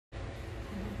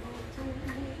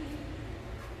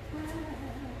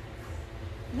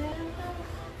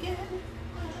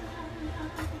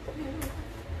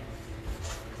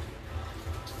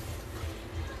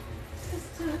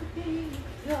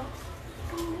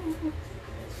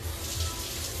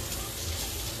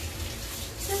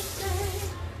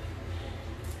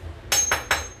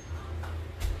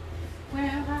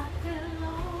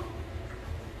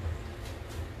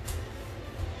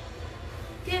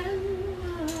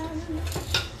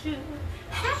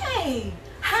Hey,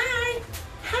 hi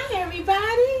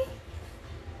everybody.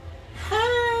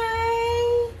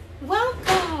 Hi,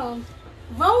 welcome.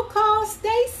 Roll call,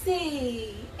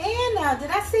 Stacy. Anna, did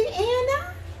I see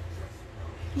Anna?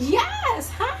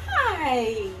 Yes,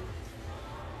 hi.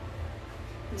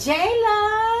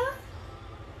 Jayla.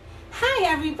 Hi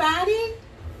everybody.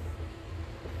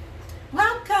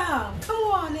 Welcome.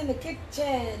 Come on in the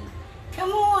kitchen.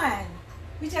 Come on.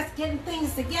 We're just getting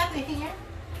things together here.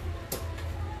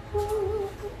 Ooh.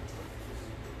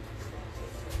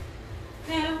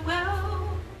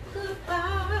 Farewell,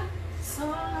 goodbye, so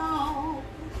long.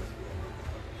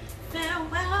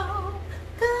 Farewell,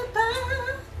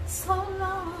 goodbye, so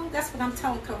long. That's what I'm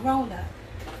telling Corona.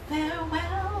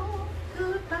 Farewell,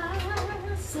 goodbye,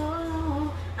 so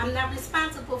long. I'm not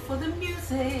responsible for the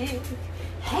music.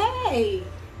 Hey,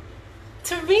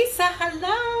 Teresa,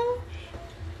 hello.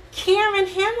 Karen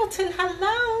Hamilton,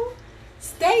 hello.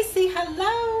 Stacy,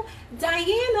 hello.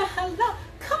 Diana, hello.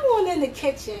 Come on in the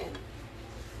kitchen.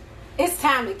 It's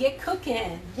time to get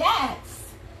cooking. Yes.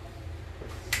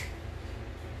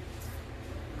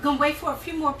 Gonna wait for a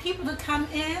few more people to come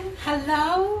in.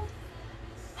 Hello.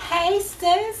 Hey,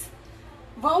 sis.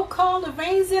 Roll call.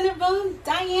 Lorraine's in the room.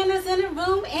 Diana's in the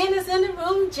room. Anna's in the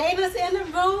room. Jada's in the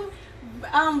room.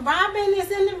 Robin is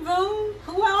in the room.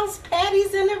 Who else?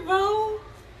 Patty's in the room.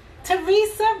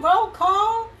 Teresa, roll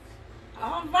call.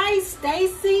 All right,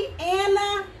 Stacy,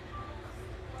 Anna.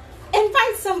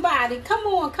 Invite somebody. Come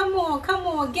on, come on, come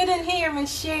on. Get in here and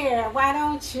share. Why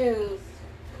don't you?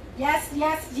 Yes,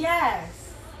 yes,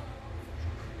 yes.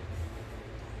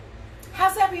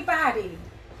 How's everybody?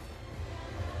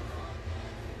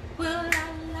 Will I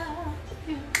love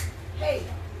you? Hey.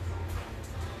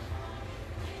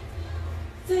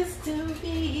 This to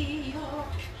be your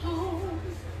home.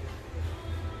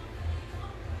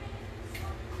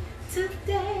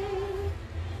 Today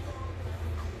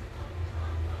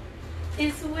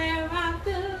is where I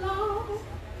belong.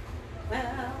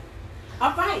 Well,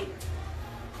 all right.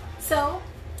 So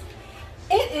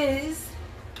it is.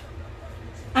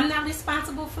 I'm not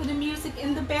responsible for the music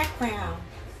in the background.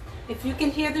 If you can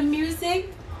hear the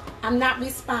music, I'm not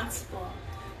responsible.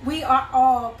 We are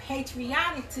all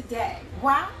patriotic today.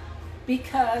 Why?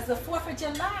 Because the 4th of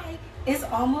July is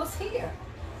almost here.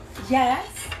 Yes,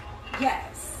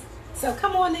 yes. So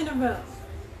come on in the room,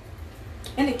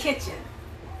 in the kitchen.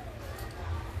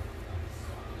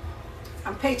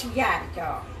 I'm patriotic,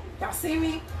 y'all. Y'all see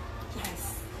me?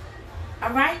 Yes.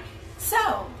 All right.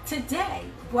 So today,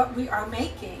 what we are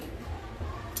making,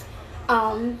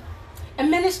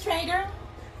 administrator,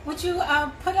 would you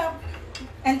put up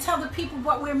and tell the people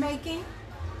what we're making?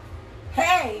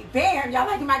 Hey, Bear, y'all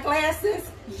like my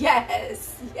glasses?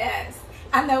 Yes, yes.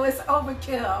 I know it's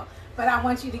overkill, but I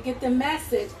want you to get the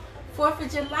message. 4th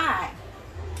of July.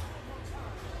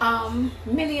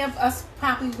 Many of us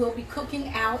probably will be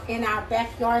cooking out in our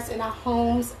backyards, in our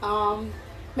homes,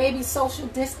 maybe social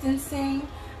distancing.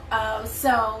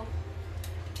 So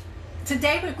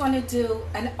today we're going to do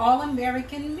an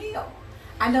all-American meal.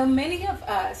 I know many of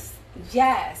us,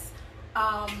 yes,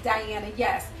 Diana,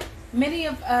 yes, many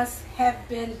of us have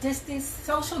been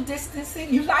social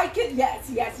distancing. You like it? Yes,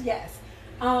 yes, yes.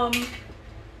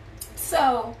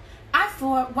 So I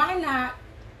thought, why not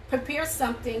prepare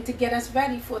something to get us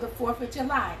ready for the 4th of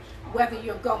July? Whether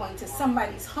you're going to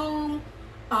somebody's home,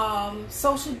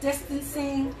 social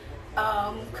distancing,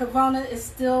 Corona is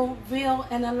still real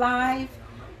and alive.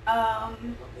 Not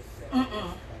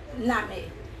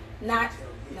me. No.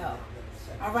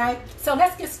 All right? So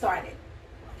let's get started.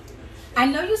 I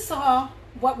know you saw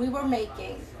what we were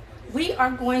making. We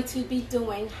are going to be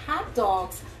doing hot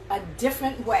dogs a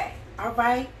different way. All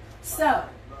right? So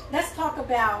let's talk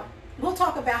about, we'll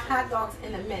talk about hot dogs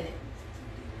in a minute.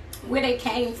 Where they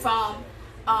came from.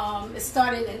 It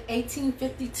started in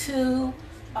 1852.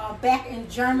 Back in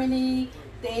Germany,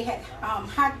 they had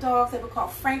hot dogs. They were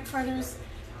called Frankfurters.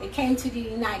 They came to the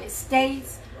United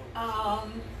States.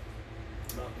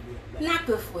 Not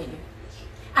good for you.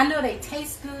 I know they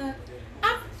taste good.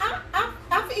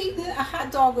 I've eaten a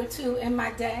hot dog or two in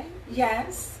my day,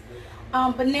 yes.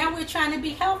 But now we're trying to be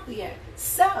healthier.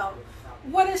 So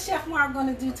what is Chef Mar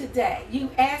going to do today? You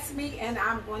asked me, and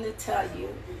I'm going to tell you.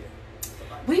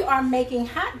 We are making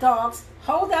hot dogs.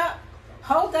 Hold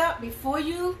up before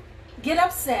you get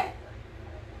upset.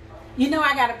 You know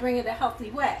I got to bring it a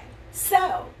healthy way.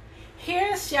 So,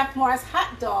 here's Chef Mar's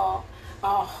hot dog a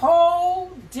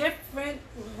whole different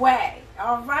way.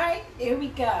 All right, here we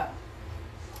go.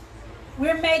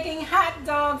 We're making hot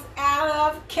dogs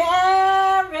out of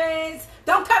carrots.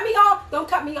 Don't cut me off. Don't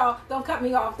cut me off. Don't cut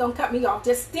me off. Don't cut me off.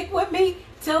 Just stick with me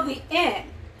till the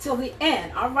end. Till the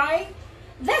end. All right?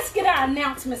 Let's get our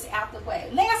announcements out the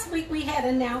way. Last week we had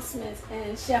announcements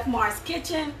in Chef Mar's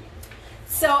kitchen.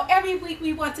 So every week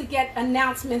we want to get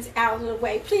announcements out of the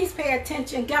way. Please pay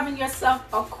attention. Govern yourself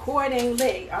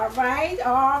accordingly. All right?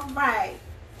 All right.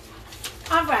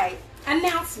 All right.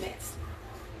 Announcements.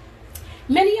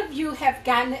 Many of you have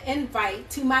gotten an invite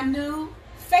to my new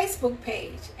Facebook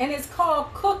page, and it's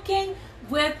called Cooking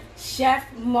with Chef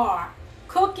Mar.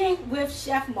 Cooking with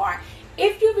Chef Mar.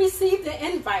 If you received the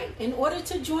invite, in order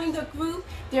to join the group,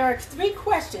 there are 3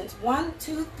 questions, 1,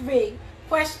 2, 3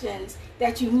 questions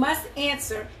that you must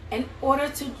answer in order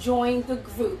to join the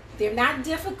group. They're not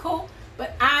difficult,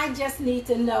 but I just need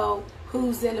to know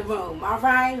who's in the room, all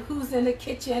right? Who's in the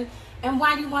kitchen, and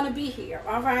why do you want to be here,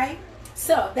 all right?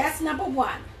 So that's number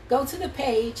 1. Go to the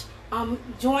page,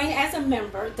 join as a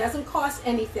member. Doesn't cost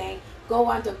anything. Go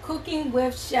under Cooking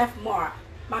with Chef Mar.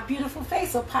 My beautiful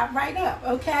face will pop right up,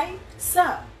 okay?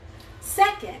 So,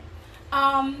 second,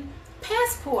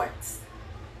 passports.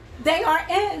 They are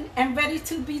in and ready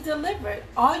to be delivered.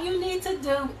 All you need to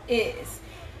do is,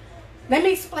 let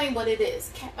me explain what it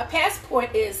is. A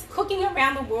passport is cooking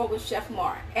around the world with Chef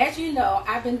Mar. As you know,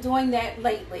 I've been doing that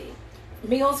lately.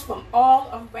 Meals from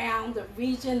all around the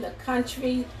region, the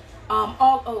country,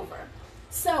 all over.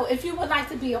 So if you would like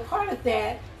to be a part of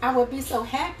that, I would be so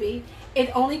happy.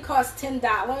 It only costs $10.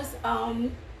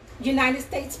 United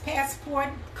States passport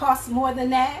costs more than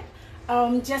that.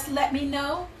 Just let me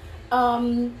know.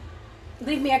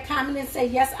 Leave me a comment and say,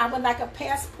 yes, I would like a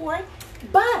passport.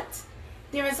 But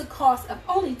there is a cost of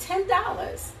only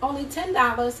 $10. Only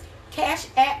 $10. Cash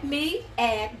at me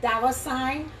at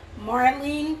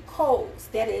 $Marlene Coles.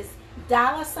 That is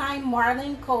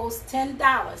 $Marlene Coles,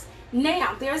 $10.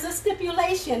 Now, there's a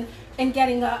stipulation in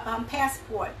getting a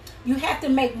passport. You have to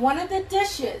make one of the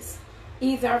dishes,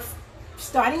 either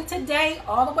starting today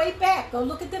all the way back. Go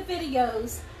look at the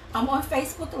videos. I'm on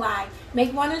Facebook Live.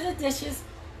 Make one of the dishes.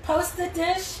 Post the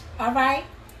dish, all right?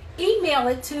 Email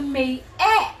it to me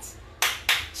at,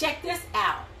 check this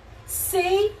out,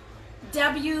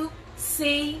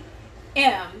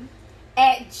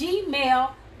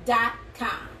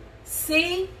 cwcm@gmail.com.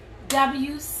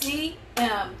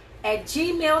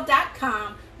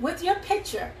 cwcm@gmail.com with your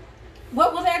picture.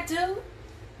 What will that do?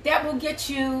 That will get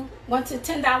you, once the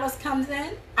 $10 comes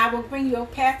in, I will bring you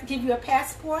give you a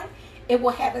passport. It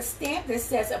will have a stamp that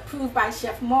says approved by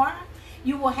Chef Mar.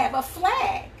 You will have a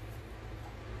flag.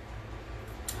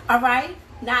 All right?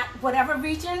 Not whatever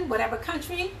region, whatever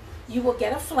country, you will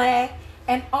get a flag.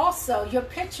 And also your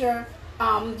picture,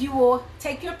 you will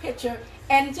take your picture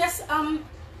and just,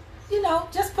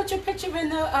 just put your picture in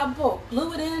the book.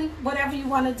 Glue it in, whatever you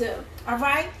want to do. All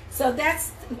right? So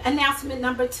that's announcement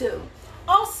number 2.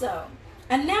 Also,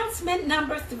 announcement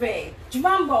number 3.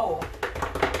 Drum roll.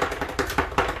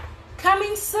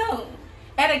 Coming soon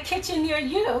at a kitchen near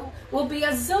you will be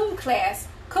a Zoom class,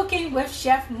 Cooking with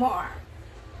Chef Mar.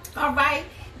 All right?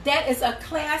 That is a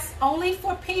class only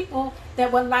for people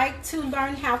that would like to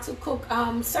learn how to cook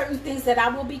certain things that I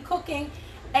will be cooking.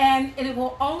 And it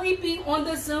will only be on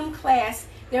the Zoom class.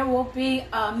 There will be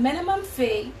a minimum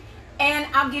fee. And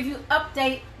I'll give you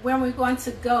update when we're going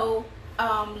to go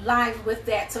live with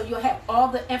that. So you'll have all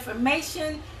the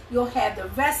information. You'll have the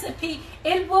recipe.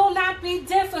 It will not be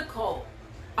difficult.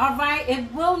 All right?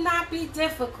 It will not be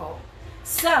difficult.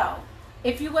 So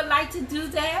if you would like to do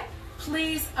that,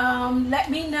 please let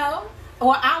me know,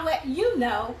 or I'll let you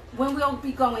know when we'll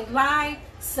be going live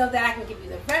so that I can give you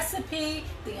the recipe,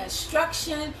 the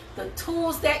instruction, the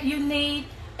tools that you need,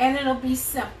 and it'll be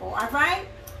simple. All right?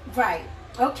 Right.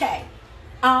 Okay.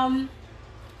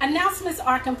 Announcements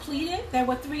are completed. There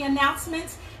were 3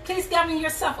 announcements. Please govern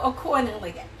yourself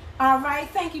accordingly. All right?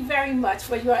 Thank you very much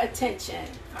for your attention.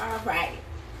 All right.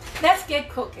 Let's get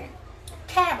cooking.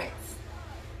 Carrots.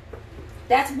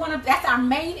 That's our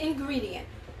main ingredient,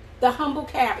 the humble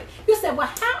carrot. You said, well,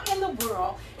 how in the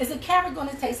world is a carrot going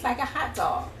to taste like a hot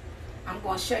dog? I'm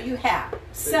going to show you how.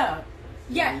 So,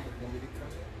 yeah.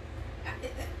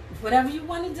 Whatever you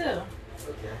want to do.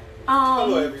 Okay.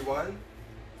 Hello, everyone.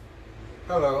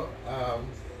 Hello.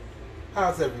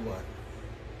 How's everyone?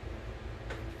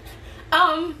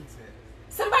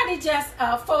 Somebody just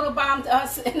photobombed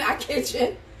us in our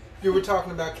kitchen. You were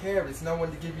talking about carrots, and I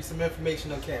wanted to give you some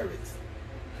information on carrots.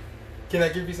 Can I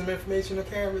give you some information on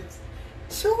carrots?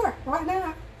 Sure, why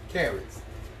not? Carrots.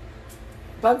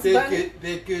 Bugs Bunny?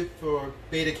 They're good for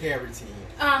beta carotene.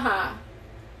 Uh-huh.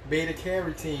 Beta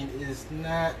carotene is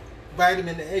not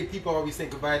vitamin A. People always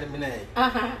think of vitamin A.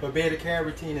 Uh-huh. But beta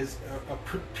carotene is a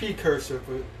precursor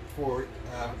for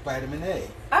vitamin A.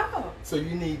 Oh. So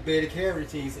you need beta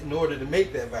carotenes in order to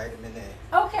make that vitamin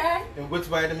A. Okay. And what's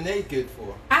vitamin A good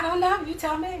for? I don't know. You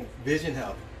tell me. Vision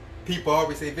health. People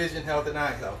always say vision health and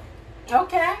eye health.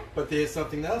 Okay. But there's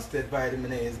something else that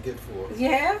vitamin A is good for.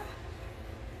 Yeah.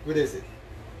 What is it?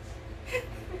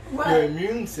 What? Your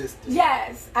immune system.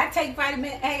 Yes. I take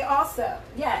vitamin A also.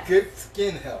 Yes. Good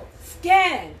skin health.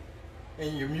 Skin.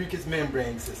 And your mucous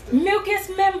membrane system. Mucous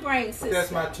membrane system.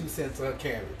 That's my 2 cents on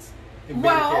carrots.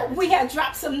 Well, we have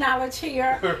dropped some knowledge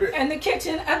here in the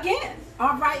kitchen again.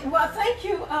 All right. Well, thank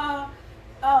you,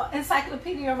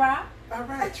 Encyclopedia Rob. All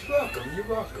right. You're welcome. You're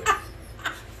welcome.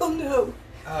 Who knew?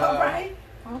 All right.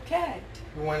 Okay.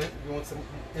 You want some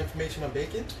information on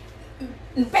bacon?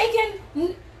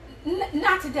 Bacon?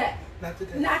 Not today. Not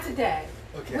today? Not today.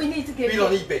 Okay. We need to get. We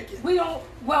don't eat bacon. We don't.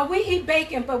 Well, we eat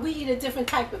bacon, but we eat a different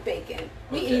type of bacon.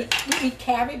 We eat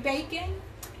carrot bacon.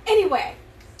 Anyway.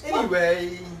 All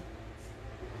right.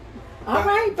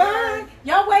 Bye.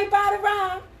 Y'all wait by the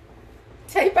Rob.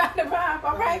 Say bye to Rob.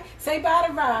 All right. Say bye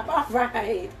to Rob. All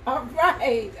right. All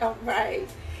right. All right.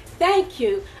 Thank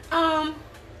you.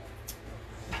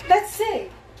 Let's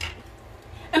see.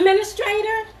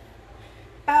 Administrator.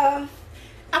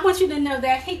 I want you to know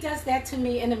that he does that to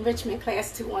me in enrichment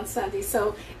class too on Sunday,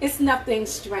 so it's nothing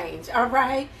strange, all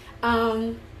right?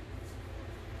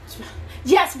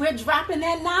 Yes, we're dropping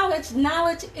that knowledge.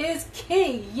 Knowledge is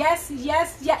key. Yes,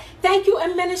 yes, yes. Thank you,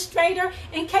 administrator.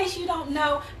 In case you don't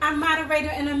know, our moderator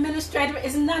and administrator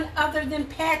is none other than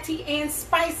Patty Ann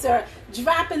Spicer,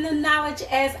 dropping the knowledge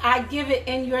as I give it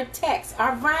in your text,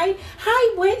 all right?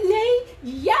 Hi, Whitney.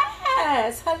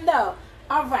 Yes, hello.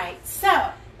 All right,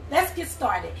 so let's get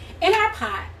started. In our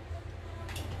pot,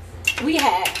 we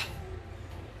have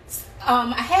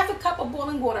a half a cup of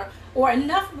boiling water, or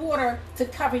enough water to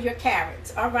cover your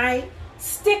carrots, all right?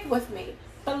 Stick with me.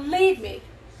 Believe me,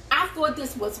 I thought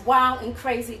this was wild and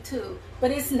crazy too,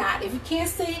 but it's not. If you can't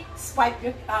see, swipe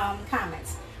your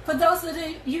comments. For those of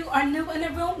you who are new in the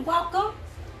room, welcome.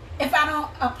 If I don't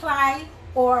apply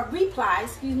or reply,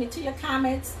 to your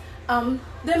comments, the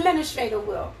administrator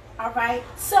will, all right?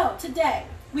 So today,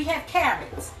 we have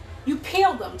carrots. You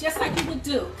peel them just like you would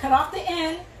do. Cut off the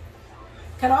end,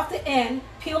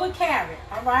 peel a carrot,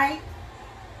 all right?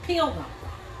 Peel them.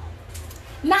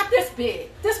 Not this big.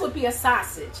 This would be a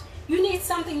sausage. You need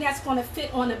something that's going to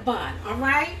fit on a bun, all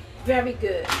right? Very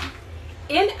good.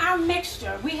 In our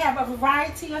mixture, we have a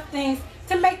variety of things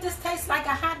to make this taste like a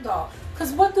hot dog.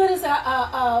 Because what good is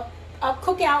a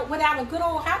cookout without a good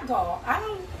old hot dog?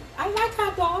 I like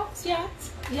hot dogs,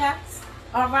 yes, yes,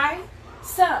 all right?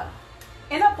 So,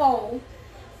 in a bowl,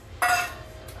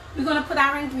 we're going to put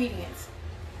our ingredients.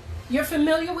 You're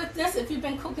familiar with this. If you've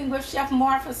been cooking with Chef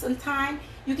Mar for some time,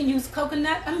 you can use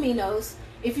coconut aminos.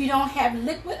 If you don't have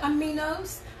liquid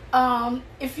aminos,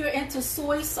 if you're into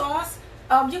soy sauce,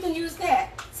 you can use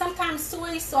that. Sometimes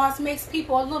soy sauce makes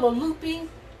people a little loopy.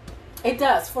 It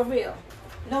does, for real.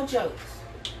 No jokes.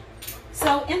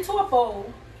 So into a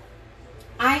bowl,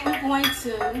 I am going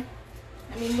to,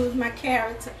 let me move my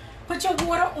carrots. Put your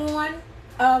water on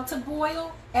to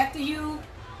boil. After you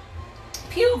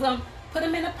peel them, put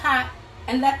them in a pot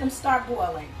and let them start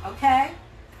boiling, okay?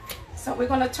 So we're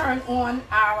going to turn on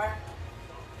our,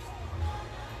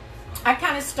 I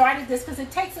kind of started this because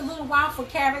it takes a little while for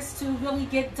carrots to really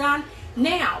get done.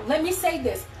 Now, let me say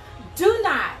this. Do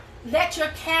not let your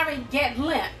carrot get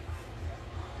limp.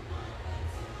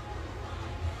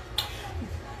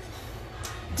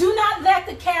 Do not let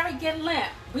the carrot get limp.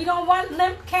 We don't want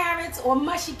limp carrots or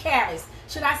mushy carrots.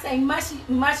 Should I say mushy,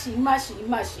 mushy, mushy,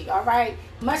 mushy, all right?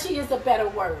 Mushy is a better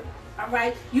word, all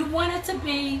right? You want it to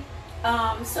be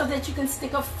so that you can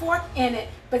stick a fork in it,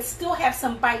 but still have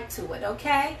some bite to it,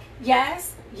 okay?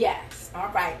 Yes, yes, all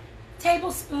right.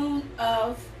 Tablespoon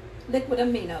of liquid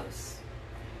aminos.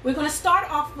 We're gonna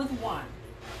start off with 1,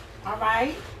 all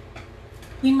right?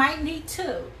 We might need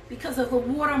 2 because of the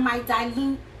water might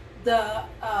dilute the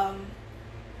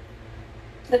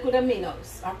liquid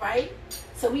aminos, all right?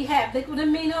 So we have liquid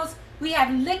aminos, we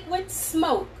have liquid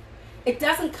smoke. It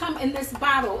doesn't come in this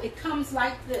bottle, it comes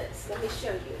like this. Let me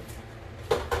show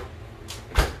you.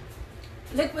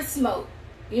 Liquid smoke,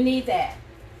 you need that.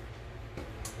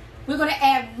 We're gonna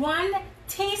add 1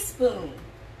 teaspoon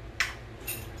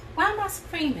Why am I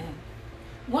screaming?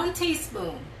 1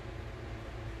 teaspoon.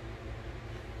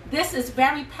 This is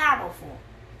very powerful.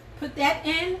 Put that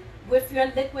in with your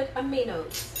liquid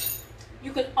aminos.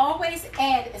 You can always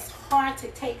add. It's hard to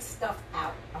take stuff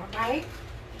out, all right?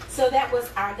 So that was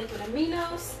our liquid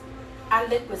aminos, our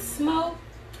liquid smoke.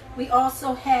 We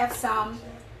also have some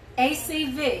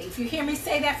ACV. If you hear me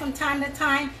say that from time to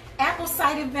time, apple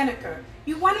cider vinegar.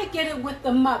 You want to get it with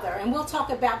the mother, and we'll talk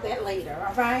about that later,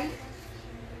 all right?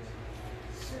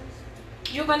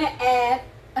 You're going to add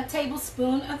a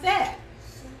tablespoon of that.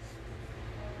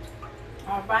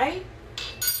 All right?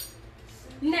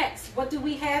 Next, what do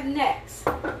we have next?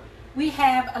 We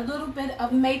have a little bit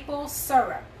of maple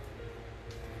syrup.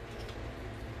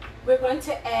 We're going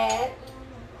to add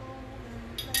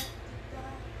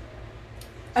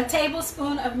a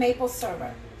tablespoon of maple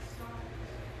syrup.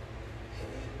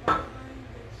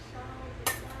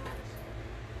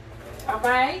 All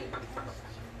right?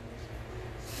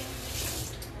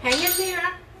 Hang in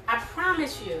there. I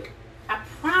promise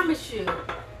you,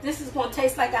 this is going to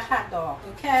taste like a hot dog,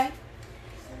 okay?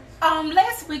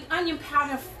 Last week, onion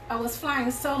powder was flying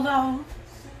so low,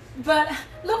 but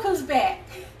look who's back.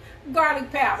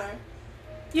 Garlic powder.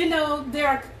 You know,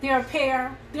 they're a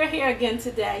pair. They're here again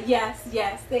today. Yes,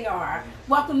 yes, they are.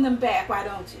 Welcome them back, why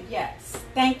don't you? Yes.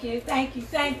 Thank you, thank you,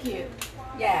 thank you.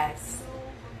 Yes.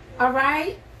 All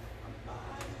right?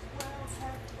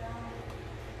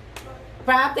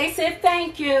 Rob, they said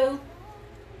thank you.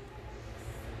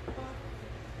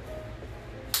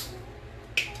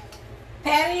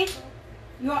 Patty,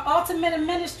 you're ultimate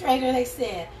administrator, they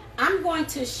said. I'm going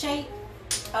to shake,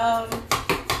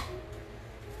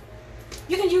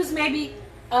 you can use maybe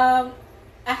a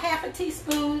half a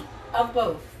teaspoon of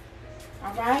both,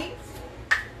 all right?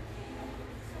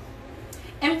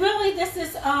 And really this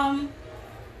is,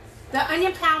 the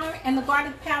onion powder and the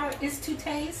garlic powder is to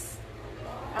taste,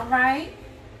 all right?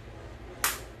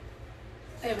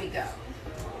 There we go.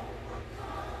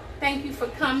 Thank you for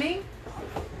coming.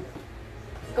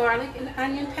 Garlic and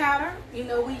onion powder. You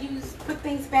know, we put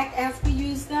things back as we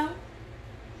use them.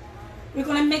 We're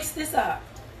going to mix this up.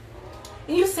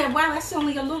 And you said, wow, that's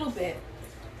only a little bit.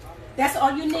 That's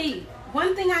all you need.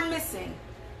 One thing I'm missing,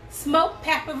 smoked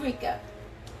paprika.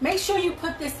 Make sure you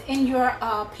put this in your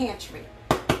pantry.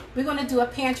 We're going to do a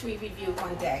pantry review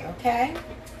one day, okay?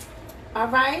 All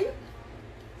right?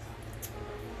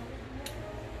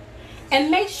 And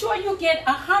make sure you get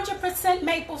 100%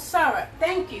 maple syrup.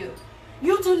 Thank you.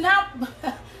 You do not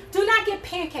get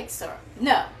pancake syrup.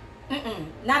 No.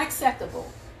 Not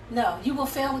acceptable. No, you will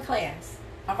fail the class.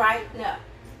 All right? No.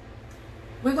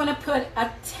 We're going to put a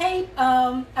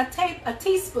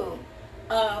teaspoon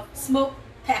of smoked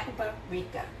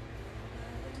paprika.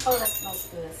 Oh, that smells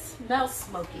good. Smells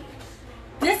smoky.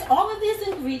 All of these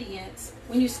ingredients,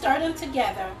 when you stir them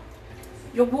together,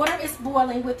 your water is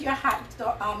boiling with your hot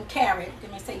carrot.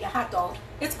 Let me say your hot dog.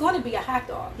 It's going to be a hot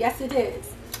dog. Yes, it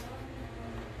is.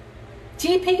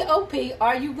 GPOP,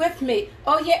 are you with me?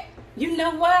 Oh, yeah. You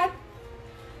know what?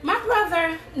 My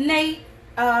brother, Nate,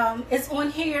 is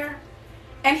on here,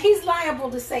 and he's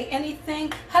liable to say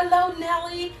anything. Hello,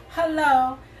 Nellie.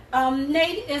 Hello.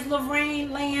 Nate is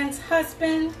Lorraine Land's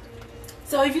husband.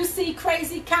 So if you see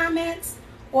crazy comments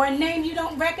or a name you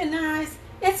don't recognize,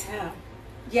 it's him.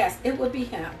 Yes, it would be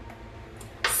him.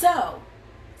 So,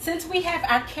 since we have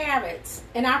our carrots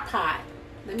in our pot,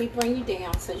 let me bring you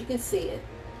down so you can see it.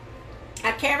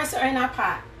 Our carrots are in our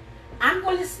pot. I'm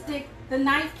going to stick the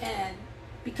knife in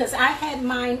because I had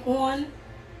mine on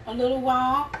a little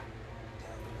while.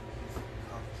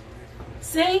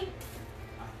 See?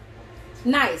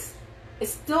 Nice. It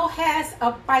still has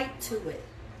a bite to it.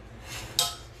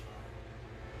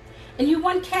 And you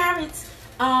want carrots,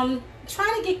 try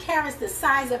to get carrots the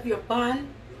size of your bun.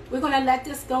 We're going to let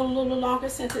this go a little longer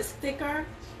since it's thicker.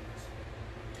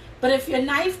 But if your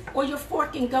knife or your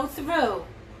fork can go through,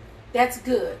 that's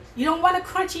good. You don't want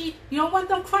crunchy. You don't want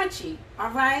them crunchy.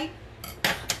 All right?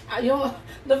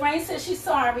 Lorraine says she's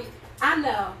sorry. I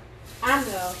know. I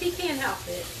know. He can't help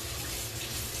it.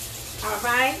 All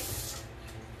right?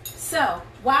 So,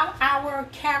 while our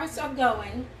carrots are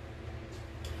going,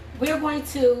 we're going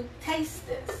to taste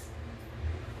this.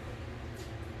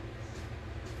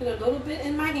 Put a little bit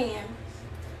in my hand.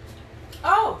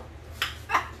 Oh!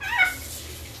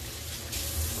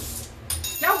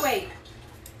 No, wait.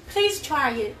 Please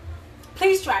try it.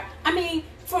 Please try it. I mean,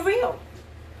 for real.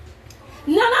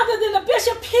 None other than the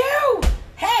Bishop Hugh.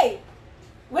 Hey,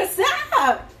 what's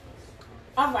up?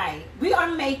 All right. We are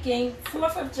making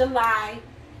 4th of July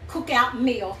cookout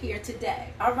meal here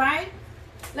today. All right?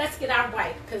 Let's get our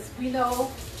wipe because we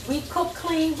know we cook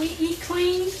clean, we eat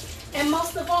clean, And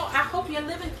most of all, I hope you're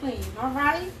living clean, all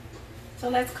right? So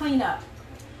let's clean up.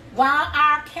 While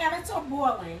our carrots are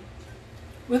boiling,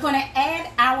 we're going to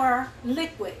add our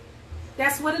liquid.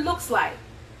 That's what it looks like.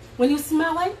 When you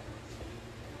smell it,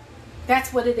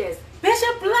 that's what it is.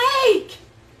 Bishop Blake!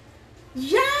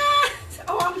 Yes!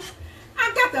 Oh,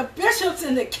 I got the bishops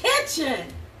in the kitchen.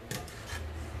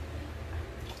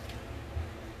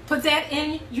 Put that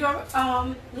in your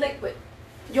liquid,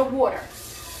 your water.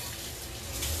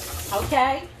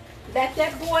 Okay? Let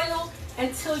that boil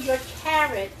until your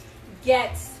carrot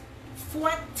gets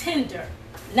fork tender.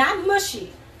 Not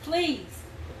mushy. Please.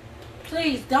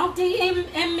 Please don't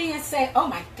DM me and say, oh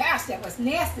my gosh, that was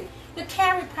nasty. The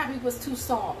carrot probably was too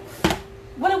soft.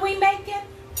 What are we making?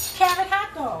 Carrot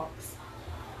hot dogs.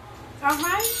 All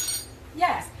right?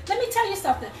 Yes. Let me tell you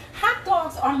something. Hot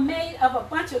dogs are made of a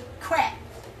bunch of crap.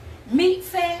 Meat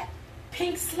fat,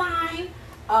 pink slime,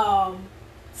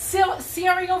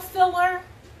 cereal filler.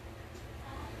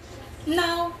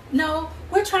 No,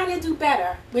 we're trying to do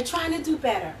better. We're trying to do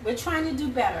better. We're trying to do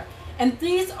better. And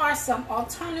these are some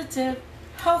alternative,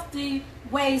 healthy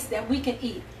ways that we can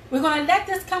eat. We're going to let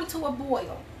this come to a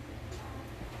boil.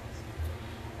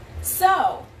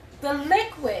 So, the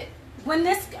liquid, when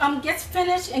this gets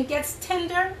finished and gets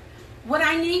tender, what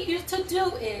I need you to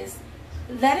do is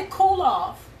let it cool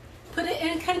off. Put it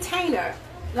in a container,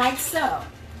 like so.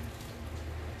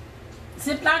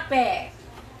 Ziploc bag.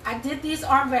 I did these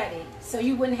already, so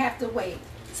you wouldn't have to wait.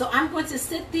 So I'm going to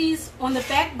sit these on the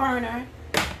back burner,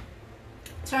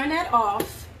 turn that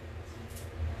off,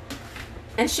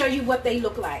 and show you what they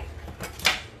look like.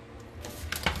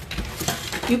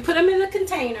 You put them in a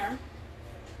container,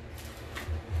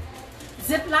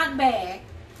 Ziploc bag,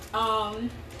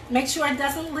 make sure it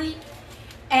doesn't leak,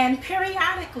 and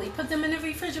periodically, put them in the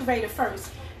refrigerator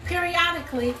first.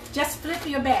 Periodically, just flip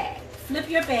your bag. Flip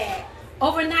your bag.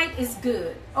 Overnight is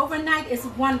good. Overnight is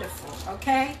wonderful,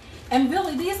 okay? And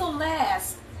really, these will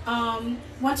last,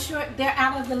 once they're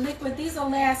out of the liquid, these will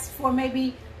last for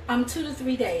maybe 2 to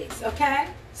 3 days, okay?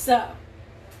 So,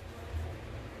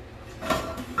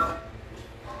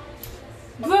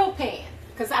 grill pan,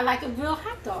 because I like a grilled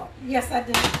hot dog. Yes, I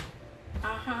do.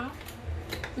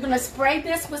 We're going to spray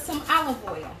this with some olive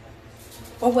oil,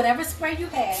 or whatever spray you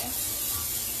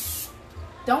have.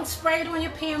 Don't spray it on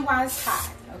your pan while it's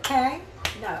hot, okay?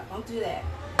 No, don't do that.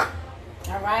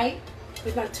 All right?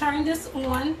 We're going to turn this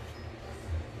on.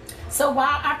 So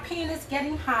while our pan is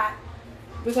getting hot,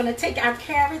 we're going to take our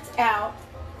carrots out.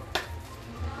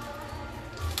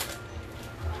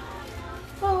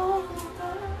 Hold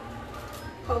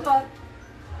on.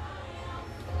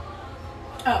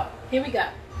 Oh, here we go.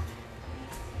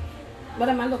 What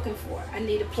am I looking for? I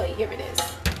need a plate. Here it is.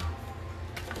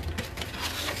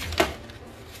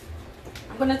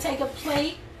 I'm going to take a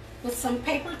plate with some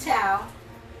paper towel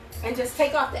and just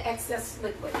take off the excess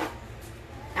liquid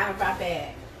out of our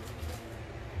bag.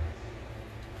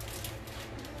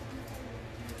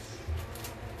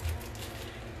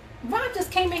 Ron just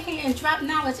came in here and dropped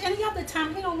knowledge. Any other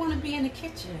time, he don't want to be in the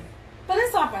kitchen. But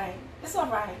it's all right. It's all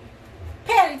right.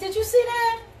 Patty, did you see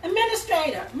that?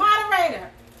 Administrator, moderator.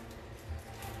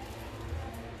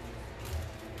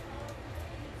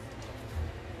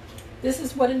 This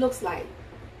is what it looks like.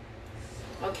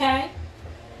 Okay?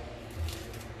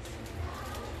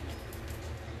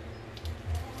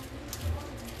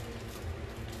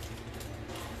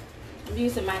 I'm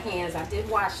using my hands. I did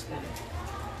wash them.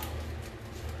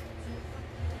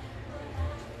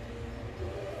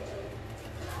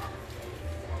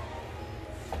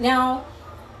 Now,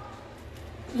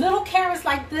 little carrots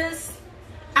like this,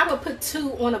 I would put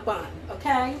 2 on a bun,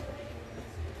 okay?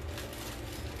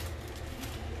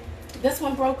 This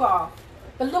one broke off.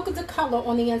 But look at the color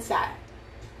on the inside.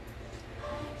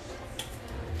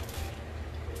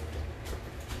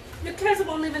 Your kids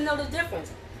won't even know the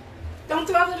difference. Don't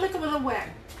throw the liquid away.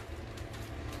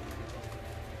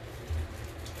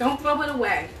 Don't throw it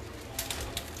away.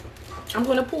 I'm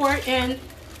going to pour it in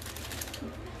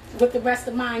with the rest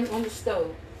of mine on the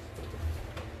stove.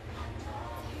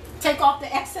 Take off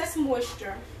the excess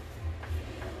moisture.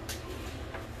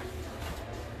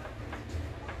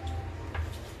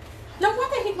 No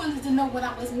wonder he wanted to know what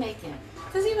I was making,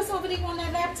 because he was over there on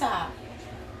that laptop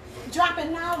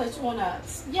dropping knowledge on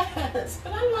us. Yes,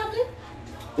 but I love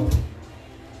it.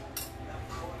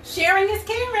 Sharing is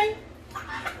caring.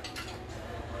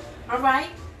 All right,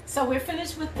 so we're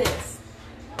finished with this.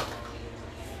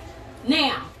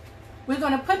 Now, we're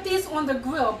going to put these on the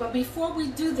grill, but before we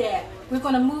do that, we're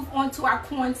going to move on to our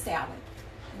corn salad.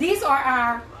 These are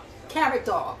our carrot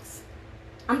dogs.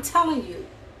 I'm telling you,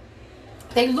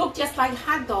 they look just like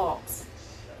hot dogs.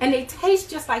 And they taste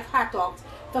just like hot dogs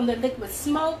from the liquid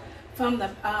smoke, from the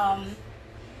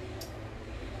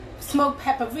smoked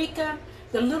paprika.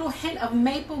 The little hint of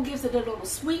maple gives it a little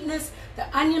sweetness.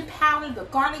 The onion powder, the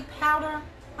garlic powder.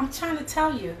 I'm trying to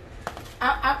tell you.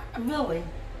 I really.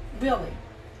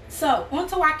 So,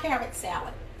 onto our carrot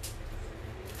salad.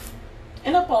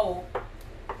 In a bowl,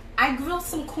 I grilled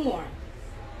some corn.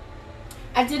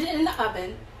 I did it in the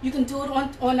oven. You can do it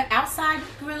on the outside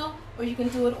grill, or you can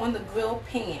do it on the grill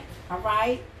pan.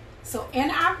 Alright? So,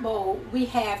 in our bowl, we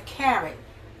have carrot.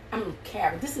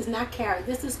 This is not carrot.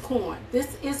 This is corn.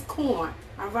 This is corn.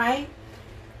 Alright?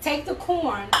 Take the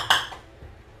corn.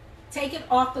 Take it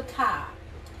off the cob.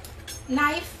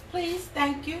 Knife, please.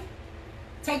 Thank you.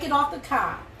 Take it off the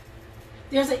cob.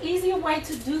 There's an easier way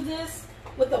to do this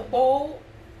with a bowl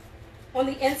on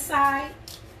the inside.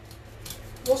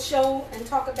 We'll show and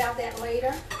talk about that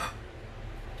later.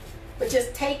 But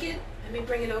just take it. Let me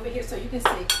bring it over here so you can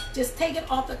see. Just take it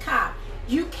off the cob.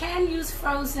 You can use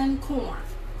frozen corn.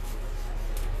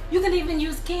 You can even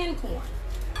use canned corn,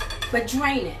 but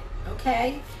drain it,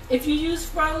 okay? If you use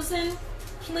frozen,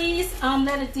 please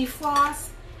let it defrost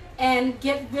and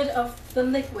get rid of the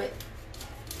liquid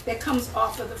that comes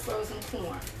off of the frozen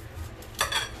corn.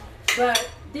 But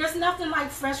there's nothing like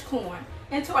fresh corn.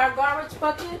 Into our garbage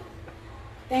bucket.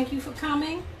 Thank you for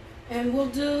coming. And we'll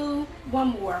do one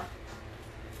more.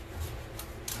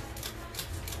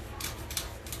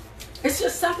 It's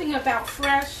just something about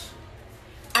fresh.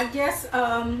 I guess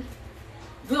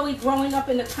really growing up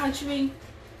in the country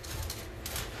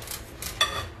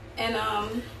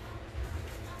and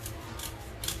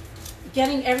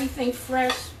getting everything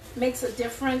fresh makes a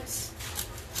difference.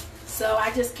 So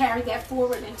I just carry that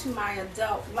forward into my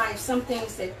adult life. Some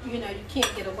things that, you know, you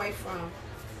can't get away from.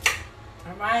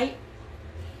 All right?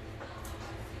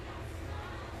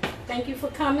 Thank you for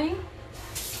coming.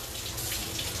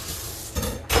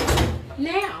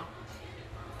 Now,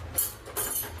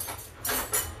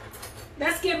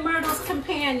 let's get Myrtle's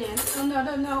companion. Oh,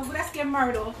 no. Let's get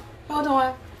Myrtle. Hold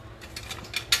on.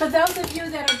 For those of you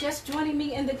that are just joining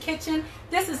me in the kitchen,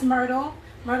 this is Myrtle.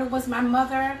 Myrtle was my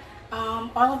mother.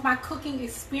 All of my cooking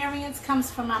experience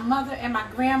comes from my mother and my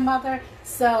grandmother.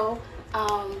 So,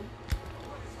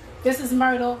 this is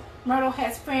Myrtle. Myrtle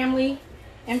has family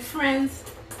and friends.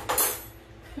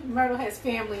 Myrtle has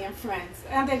family and friends.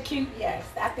 Aren't they cute? Yes,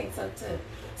 I think so too.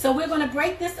 So we're going to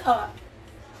break this up.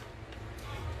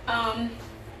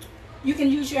 You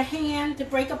can use your hand to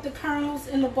break up the kernels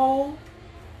in the bowl.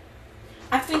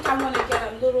 I think I want to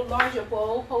get a little larger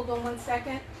bowl. Hold on one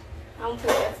second. I don't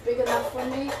think that's big enough for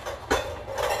me.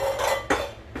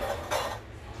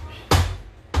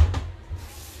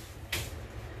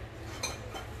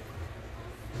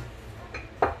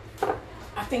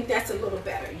 I think that's a little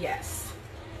better, yes.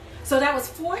 So that was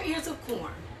 4 ears of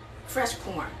corn, fresh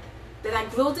corn, that I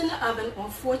grilled in the oven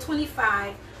on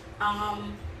 425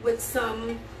 with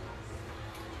some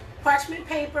parchment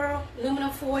paper,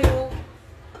 aluminum foil,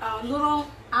 little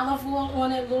olive oil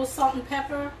on it, little salt and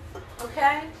pepper,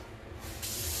 okay?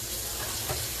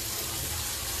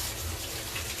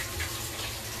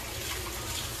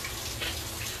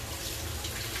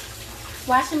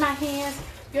 Washing my hands.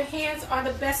 Your hands are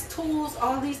the best tools.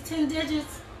 All these 10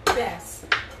 digits, best.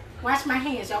 Wash my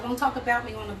hands. Y'all don't talk about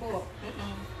me on the book.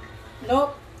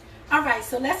 Nope. All right,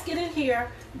 so let's get in here.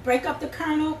 Break up the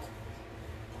kernel.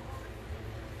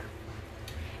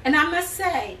 And I must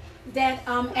say that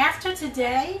after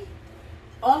today,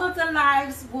 all of the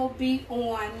lives will be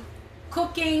on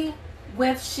Cooking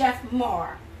with Chef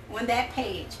Mar on that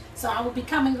page. So I will be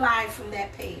coming live from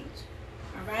that page.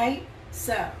 All right?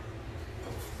 So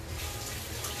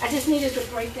I just needed to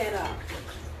break that up.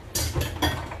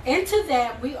 Into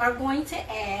that, we are going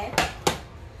to add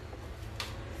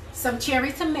some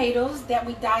cherry tomatoes that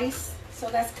we diced. So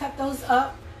let's cut those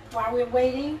up while we're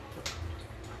waiting.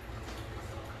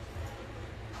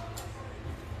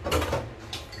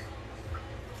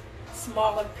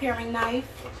 Smaller paring knife.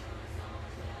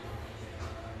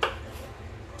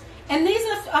 And these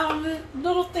are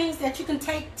little things that you can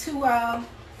take to a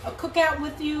cookout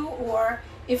with you, or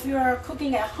if you're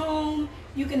cooking at home,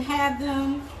 you can have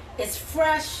them. It's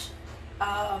fresh.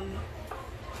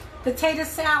 Potato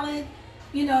salad.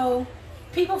 You know,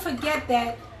 people forget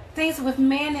that things with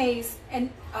mayonnaise and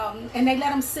they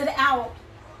let them sit out.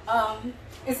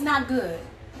 It's not good.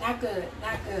 Not good.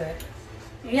 Not good.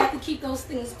 You have to keep those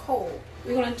things cold.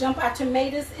 We're going to jump our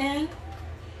tomatoes in.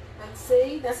 Let's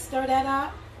see. Let's stir that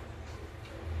up.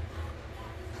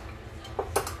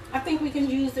 I think we can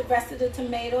use the rest of the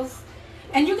tomatoes.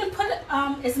 And you can put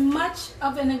as much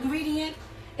of an ingredient.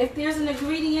 If there's an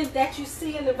ingredient that you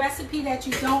see in the recipe that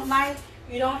you don't like,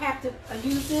 You don't have to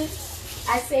use it.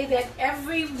 I say that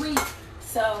every week.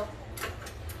 So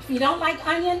if you don't like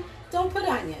onion, don't put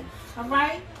onion. All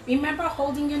right? Remember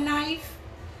holding your knife,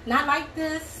 not like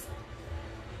this.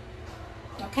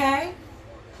 Okay?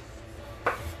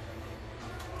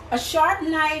 A sharp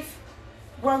knife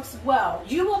works well.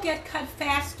 You will get cut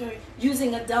faster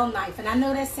using a dull knife. And I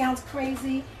know that sounds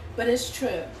crazy, but it's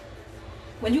true.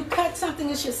 When you cut something,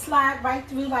 it should slide right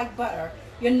through like butter.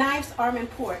 Your knives are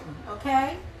important,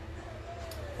 okay?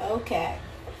 Okay.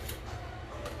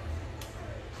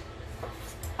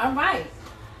 All right.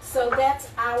 So that's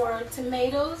our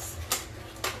tomatoes.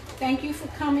 Thank you for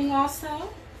coming also.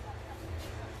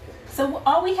 So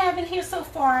all we have in here so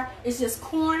far is just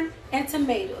corn and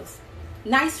tomatoes.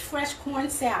 Nice fresh corn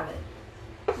salad.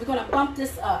 We're going to bump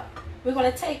this up. We're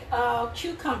going to take a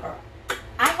cucumber.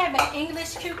 I have an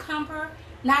English cucumber,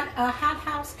 not a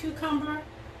hothouse cucumber.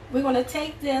 We're going to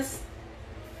take this,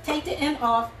 take the end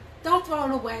off. Don't throw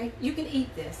it away. You can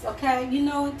eat this, okay? You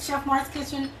know, Chef Mark's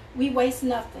Kitchen, we waste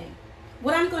nothing.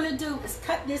 What I'm going to do is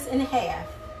cut this in half.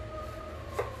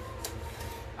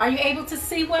 Are you able to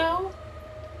see well?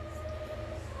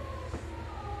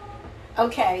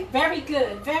 Okay, very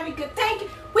good, very good. Thank you.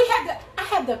 I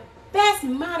have the best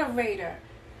moderator.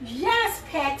 Yes,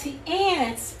 Patty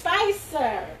Ann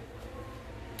Spicer.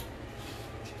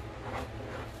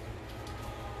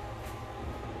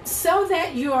 So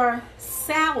that your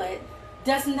salad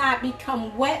does not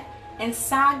become wet and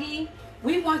soggy,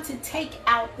 we want to take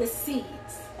out the seeds.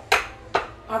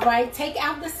 All right, take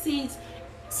out the seeds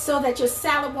so that your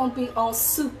salad won't be all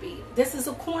soupy. This is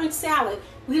a corn salad.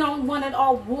 We don't want it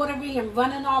all watery and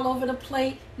running all over the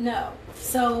plate. No.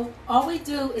 So all we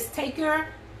do is take your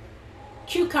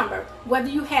cucumber, whether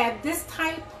you have this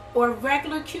type or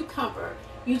regular cucumber,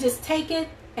 you just take it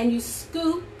and you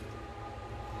scoop.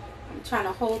 I'm trying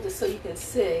to hold this so you can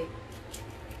see.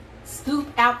 Scoop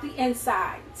out the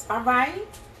insides, all right?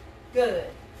 Good.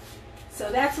 So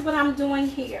that's what I'm doing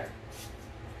here.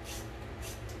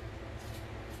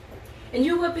 And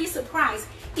you will be surprised,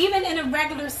 even in a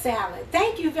regular salad.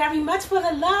 Thank you very much for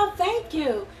the love. Thank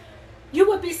you. You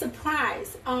would be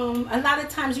surprised. A lot of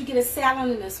times you get a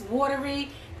salad and it's watery.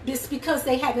 It's because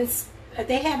they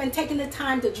haven't taken the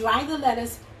time to dry the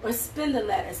lettuce or spin the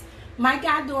lettuce. My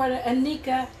goddaughter,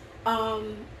 Anika,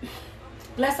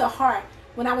 bless her heart,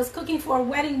 when I was cooking for a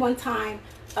wedding one time,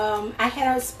 I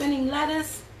had her spinning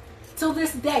lettuce. Till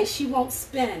this day, she won't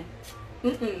spin.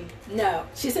 No.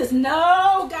 She says,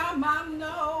 no, Godmom,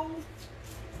 no.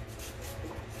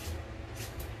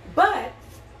 But,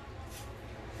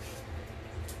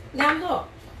 now look.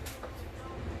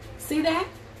 See that?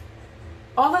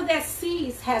 All of that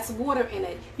seeds has water in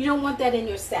it. You don't want that in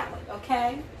your salad,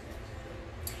 okay?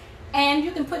 And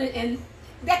you can put it in,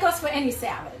 that goes for any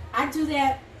salad. I do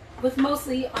that with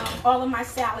mostly all of my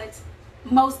salads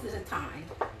most of the time.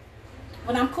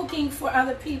 When I'm cooking for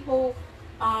other people,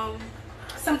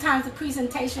 sometimes the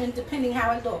presentation, depending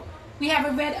how it looks. We have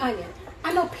a red onion.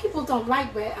 I know people don't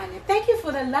like red onion. Thank you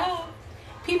for the love.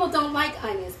 People don't like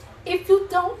onions. If you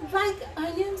don't like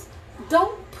onions,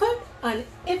 don't put onions.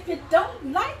 If you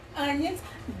don't like onions,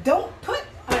 don't put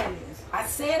onions. I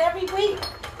say it every week.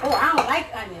 Oh, I don't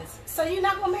like onions. So you're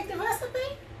not going to make the recipe?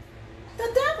 The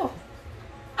devil.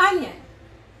 Onion.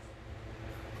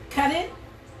 Cut it.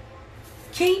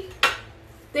 Keep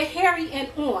the hairy end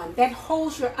on. That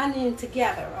holds your onion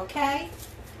together, okay?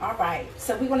 All right.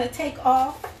 So we're going to take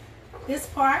off this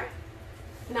part.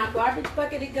 In our garbage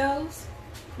bucket it goes.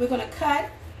 We're going to cut.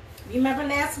 Remember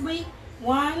last week?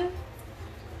 1,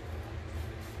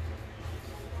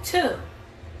 2.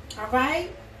 All right?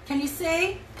 Can you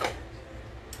see?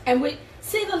 And we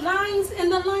see the lines in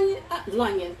the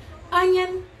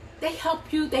onion, they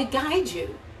help you, they guide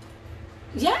you.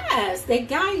 Yes, they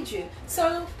guide you.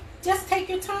 So just take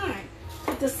your time.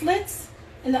 Put the slits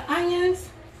in the onions.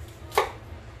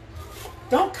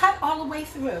 Don't cut all the way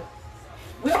through.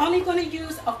 We're only going to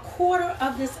use 1/4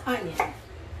 of this onion.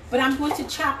 But I'm going to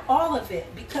chop all of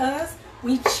it because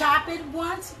we chop it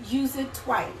once, use it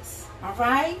twice. All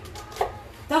right?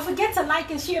 Don't forget to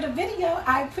like and share the video.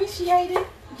 I appreciate it.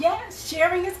 Yes,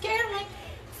 sharing is caring.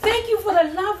 Thank you for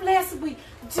the love last week.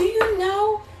 Do you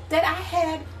know that I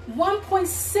had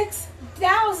 1.6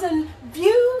 thousand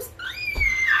views?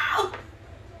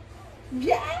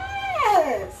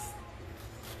 Yes.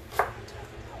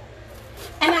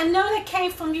 And I know that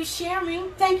came from you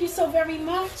sharing. Thank you so very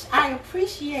much. I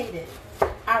appreciate it.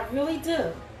 I really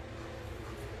do.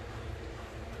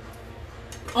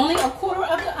 Only 1/4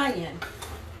 of the onion.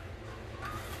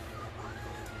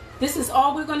 This is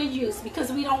all we're going to use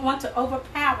because we don't want to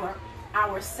overpower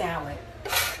our salad.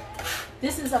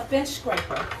 This is a bench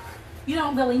scraper. You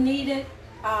don't really need it.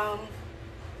 I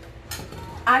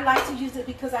like to use it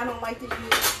because I don't like to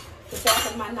use the back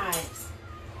of my knives.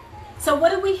 So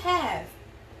what do we have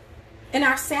in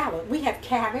our salad? We have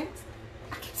carrots.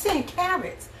 I keep saying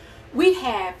carrots. We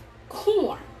have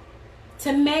corn,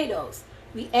 tomatoes.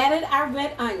 We added our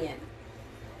red onion.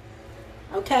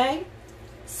 Okay?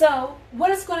 So what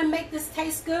is going to make this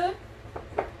taste good?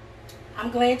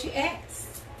 I'm glad you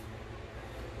asked.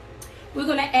 We're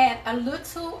going to add a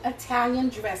little Italian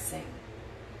dressing.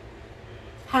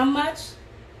 How much?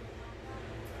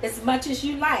 As much as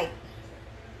you like.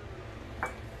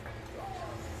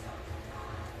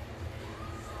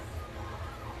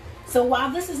 So while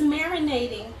this is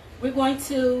marinating, we're going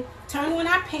to turn on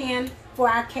our pan for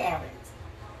our carrots.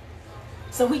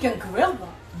 So we can grill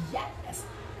them. Yes.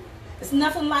 It's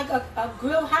nothing like a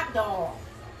grilled hot dog.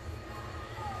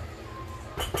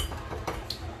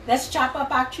 Let's chop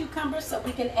up our cucumbers so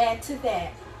we can add to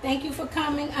that. Thank you for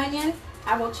coming, Onion.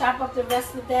 I will chop up the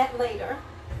rest of that later.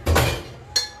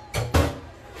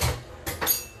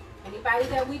 Anybody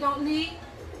that we don't need,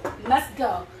 must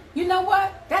go. You know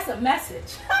what? That's a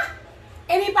message.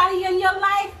 Anybody in your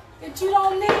life that you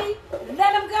don't need,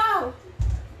 let them go.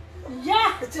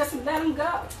 Yeah, just let them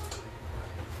go.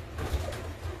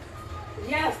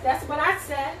 Yes, that's what I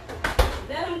said.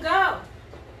 Let them go.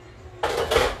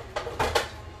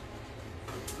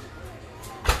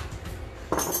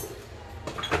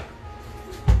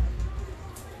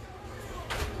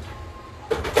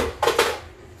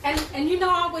 And you know,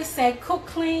 I always say cook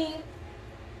clean,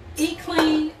 eat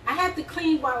clean. I have to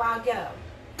clean while I go.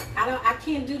 I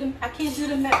can't do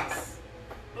the mess.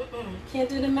 Can't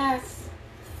do the mess.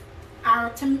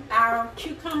 Our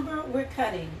cucumber we're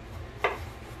cutting.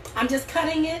 I'm just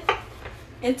cutting it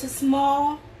into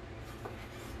small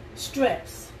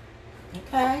strips.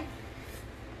 Okay?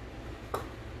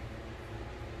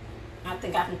 I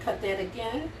think I can cut that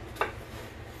again.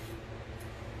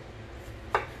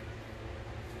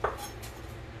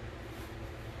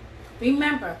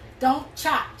 Remember, don't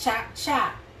chop, chop,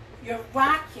 chop. You're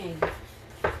rocking.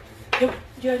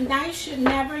 Your knife should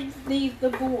never leave the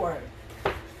board.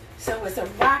 So it's a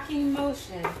rocking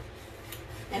motion.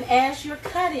 And as you're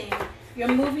cutting, you're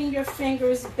moving your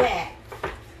fingers back.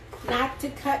 Not to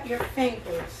cut your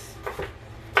fingers.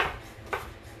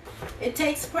 It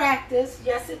takes practice.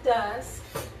 Yes, it does.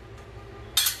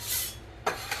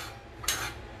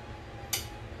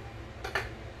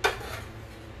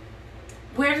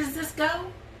 Where does this go?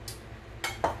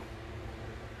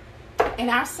 In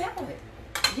our salad.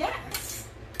 Yes.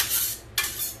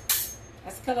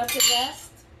 Let's cut up the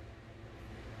rest.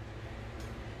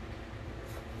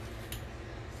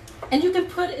 And you can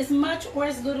put as much or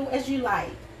as little as you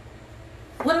like.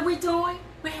 What are we doing?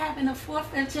 We're having a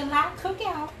 4th of July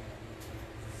cookout.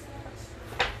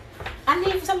 I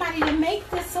need somebody to make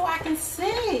this so I can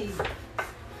see.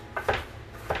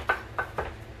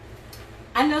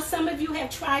 I know some of you have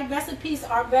tried recipes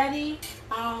already.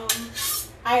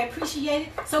 I appreciate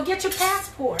it. So get your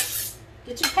passport.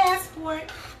 Get your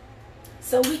passport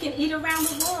so we can eat around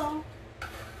the world.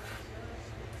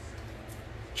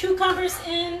 Cucumbers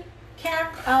in,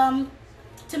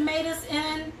 tomatoes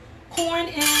in, corn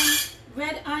in,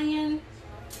 red onion.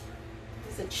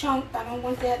 There's a chunk. I don't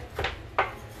want that.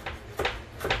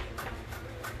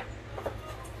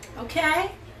 Okay,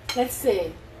 let's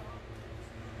see.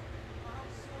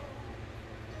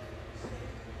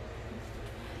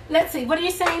 Let's see, what are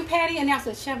you saying, Patty? And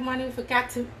also, Chef Money forgot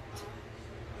to.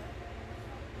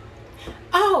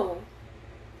 Oh,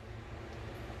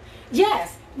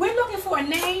 yes, we're looking for a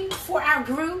name for our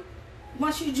group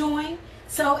once you join.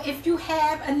 So if you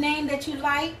have a name that you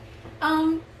like,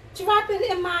 drop it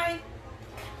in my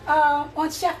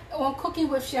on Cooking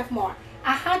with Chef Mark.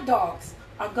 Our hot dogs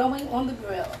are going on the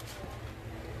grill.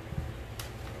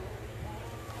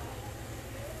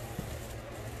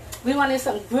 We wanted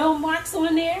some grill marks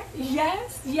on there.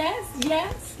 Yes, yes,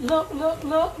 yes. Look, look,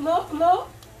 look, look, look.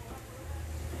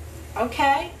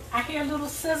 Okay, I hear a little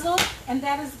sizzle, and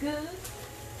that is good.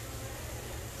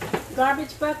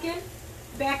 Garbage bucket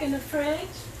back in the fridge.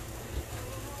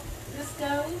 This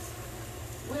goes.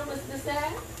 Where was this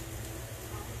at?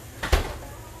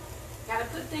 Gotta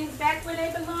put things back where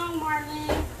they belong,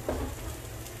 Marlene.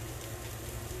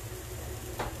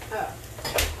 Oh.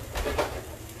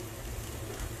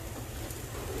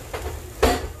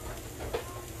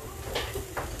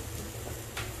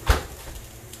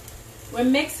 We're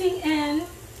mixing in.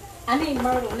 I need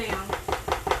myrtle now.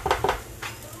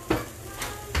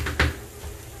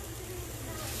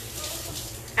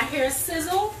 I hear a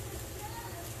sizzle.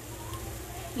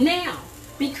 Now,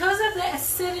 because of the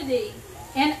acidity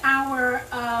in our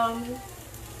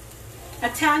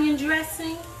Italian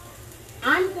dressing,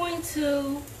 I'm going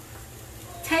to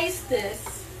taste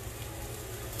this.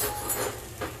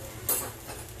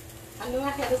 I knew I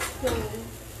had a spoon,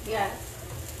 yes.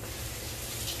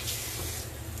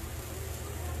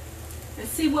 And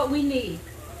see what we need.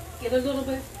 Get a little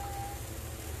bit.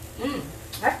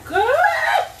 That's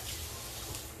good.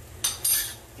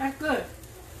 That's good.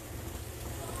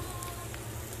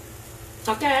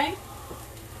 Okay.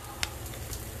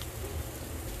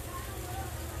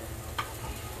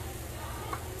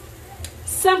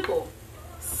 Simple,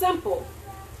 simple,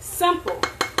 simple.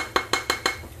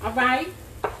 All right.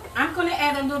 I'm going to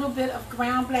add a little bit of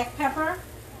ground black pepper.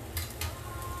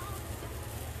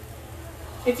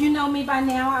 If you know me by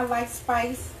now, I like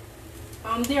spice.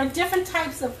 There are different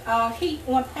types of heat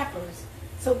on peppers.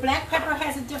 So black pepper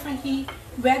has a different heat.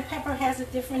 Red pepper has a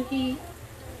different heat.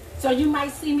 So you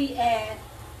might see me add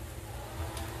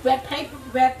red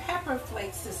pepper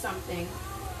flakes to something.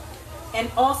 And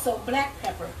also black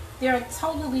pepper. They're a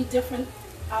totally different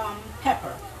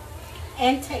pepper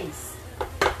and taste.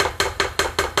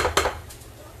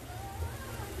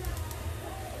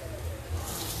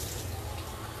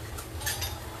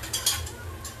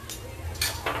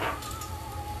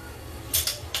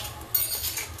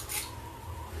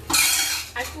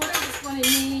 I thought I was going to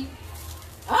need,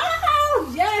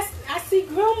 oh yes, I see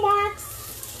grill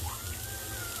marks.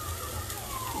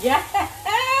 Yes,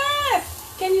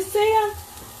 can you see them?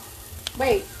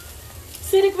 Wait,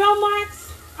 see the grill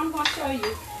marks? I'm going to show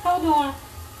you. Hold on,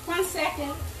 1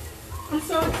 second. I'm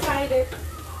so excited.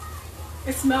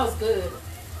 It smells good.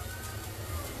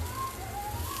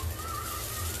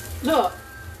 Look,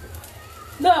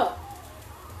 look.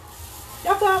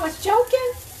 Y'all thought I was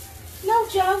joking? No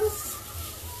jokes.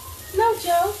 No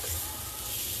jokes.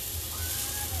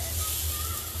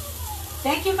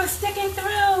 Thank you for sticking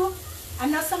through. I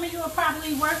know some of you are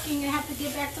probably working and have to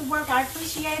get back to work. I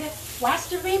appreciate it. Watch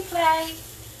the replay.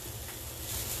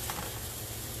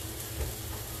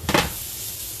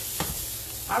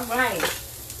 All right.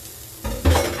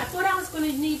 I thought I was going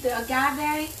to need the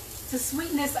agave to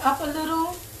sweeten this up a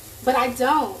little, but I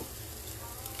don't.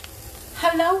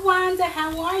 Hello, Wanda.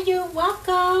 How are you?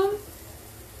 Welcome.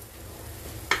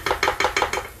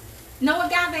 No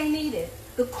agave needed.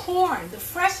 The corn, the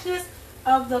freshness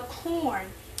of the corn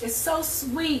is so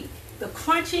sweet. The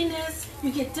crunchiness,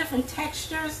 you get different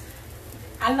textures.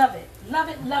 I love it. Love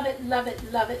it, love it, love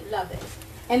it, love it, love it.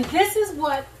 And this is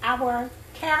what our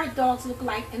carrot dogs look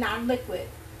like in our liquid.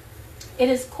 It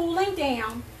is cooling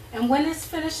down, and when it's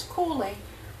finished cooling,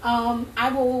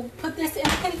 I will put this in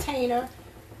a container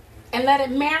and let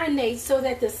it marinate so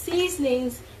that the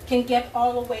seasonings can get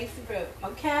all the way through,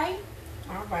 okay?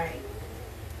 All right.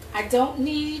 I don't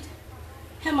need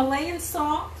Himalayan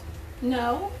salt.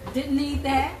 No, didn't need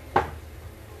that.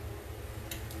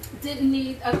 Didn't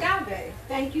need agave.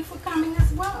 Thank you for coming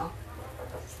as well.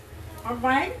 All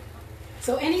right.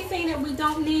 So anything that we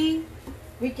don't need,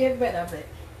 we get rid of it.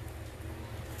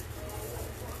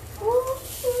 Ooh,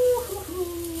 ooh,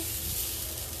 ooh.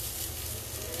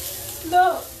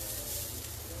 Look.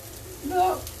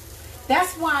 Look.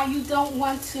 That's why you don't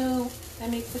want to, let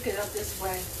me pick it up this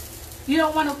way. You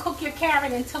don't want to cook your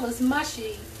carrot until it's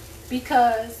mushy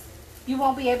because you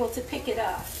won't be able to pick it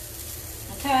up.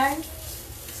 Okay?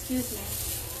 Excuse me.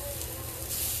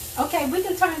 Okay, we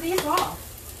can turn these off.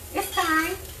 It's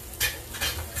time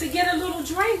to get a little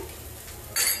drink.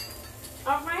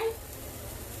 All right?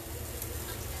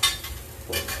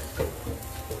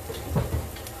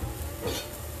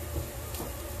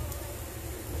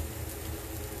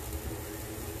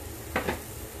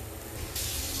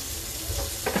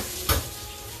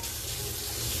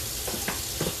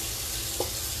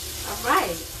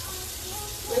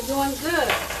 Doing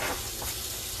good.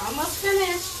 Almost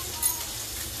finished.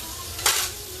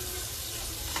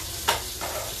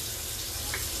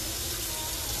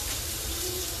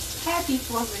 Happy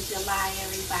 4th of July,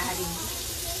 everybody.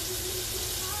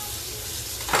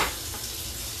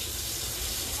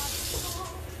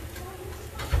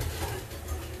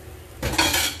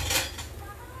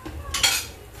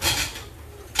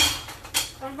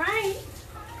 All right.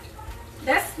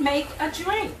 Let's make a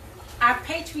drink. Our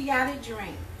patriotic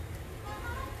drink.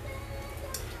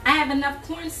 I have enough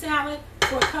corn salad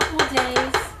for a couple of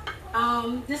days.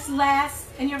 This lasts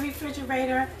in your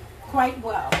refrigerator quite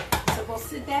well. So we'll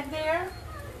sit that there.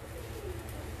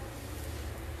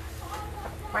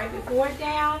 Right before it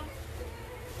down.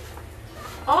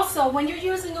 Also, when you're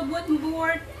using a wooden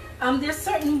board, there's a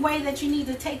certain way that you need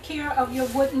to take care of your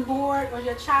wooden board or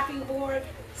your chopping board.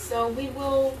 So we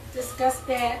will discuss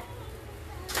that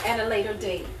at a later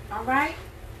date. All right?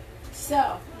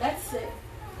 So, let's see.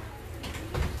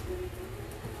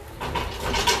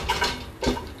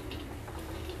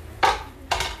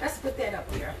 Let's put that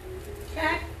up here.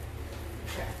 Okay?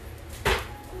 Okay.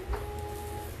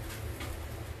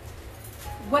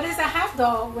 What is a hot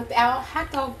dog without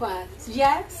hot dog buns?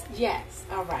 Yes? Yes.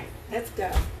 All right. Let's go.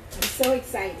 I'm so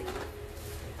excited.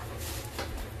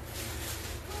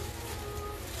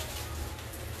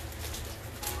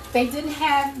 They didn't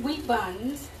have wheat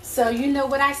buns, so you know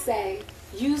what I say.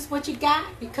 Use what you got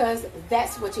because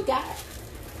that's what you got.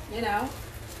 You know?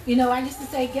 You know, I used to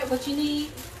say, get what you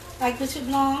need. Like Bishop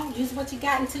Long, use what you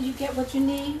got until you get what you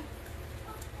need.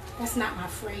 That's not my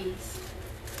phrase.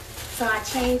 So I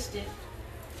changed it.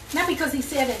 Not because he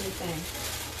said anything.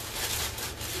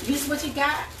 Use what you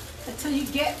got until you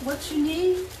get what you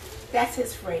need. That's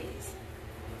his phrase.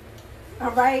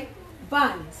 All right?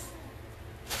 Buns.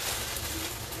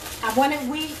 I wanted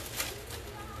wheat.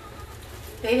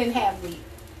 They didn't have wheat.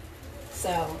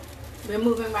 So we're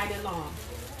moving right along.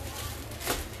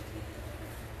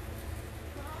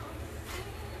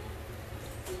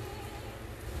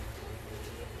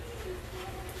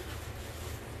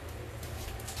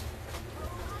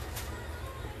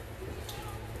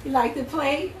 You like to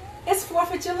play? It's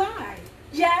 4th of July.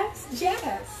 Yes,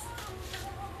 yes.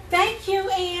 Thank you,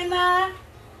 Anna.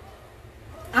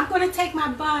 I'm going to take my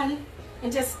bun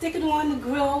and just stick it on the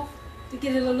grill to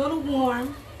get it a little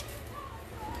warm.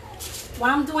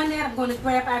 While I'm doing that, I'm going to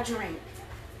grab our drink.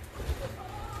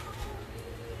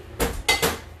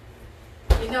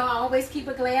 You know, I always keep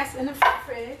a glass in the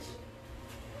fridge.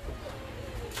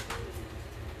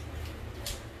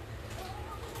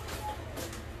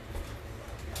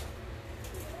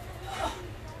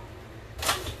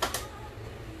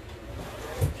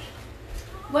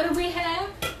 What do we have?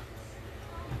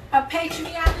 A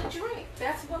patriotic drink.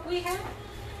 That's what we have.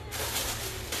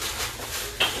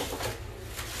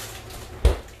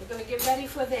 We're going to get ready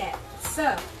for that.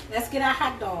 So, let's get our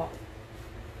hot dog.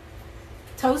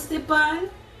 Toasted bun.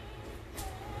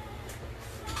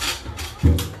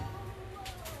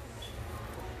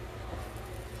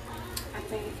 I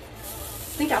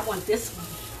think I want this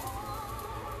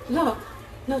one. Look.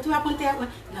 No, do I want that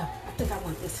one? No, I think I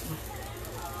want this one.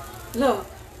 Look.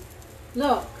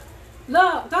 Look.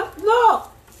 Look. Don't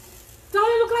look. Don't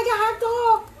it look like a hot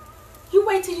dog? You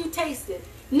wait till you taste it.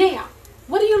 Now,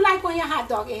 what do you like on your hot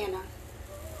dog, Anna?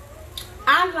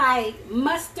 I like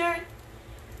mustard.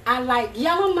 I like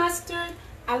yellow mustard.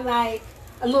 I like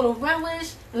a little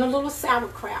relish and a little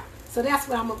sauerkraut. So that's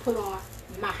what I'm going to put on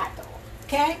my hot dog.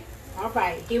 Okay? All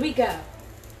right. Here we go.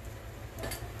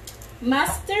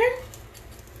 Mustard.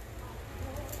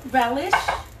 Relish.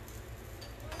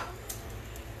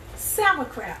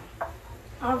 Sauerkraut.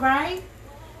 All right?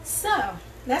 So,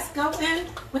 let's go in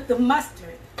with the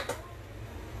mustard.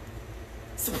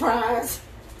 Surprise.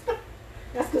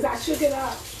 That's because I shook it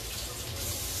up.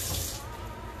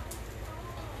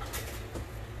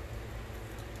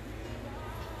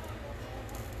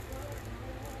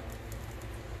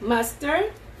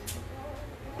 Mustard.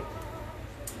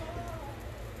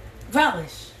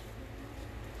 Relish.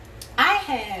 I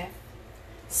have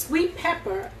sweet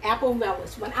pepper apple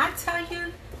relish. When I tell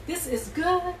you this is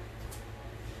good,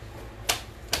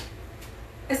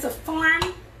 it's a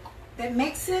farm that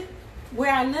makes it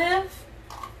where I live.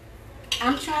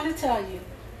 I'm trying to tell you,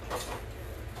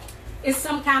 it's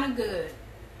some kind of good.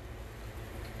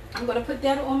 I'm going to put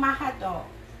that on my hot dog.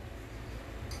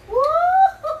 Woo!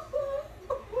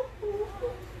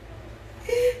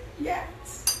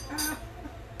 Yes.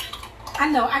 I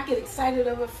know, I get excited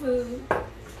over food.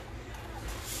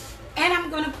 And I'm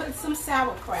going to put some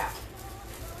sauerkraut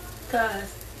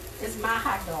because it's my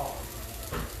hot dog.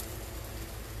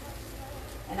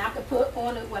 And I can put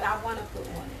on it what I want to put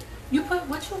on it. You put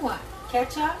what you want.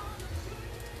 Ketchup.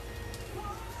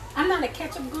 I'm not a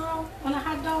ketchup girl on a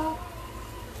hot dog.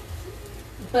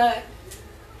 But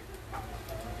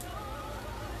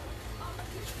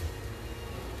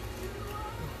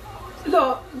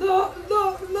look, look,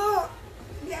 look, look.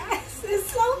 Yes, it's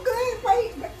so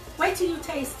good. Wait till you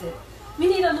taste it. We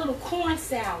need a little corn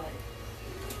salad.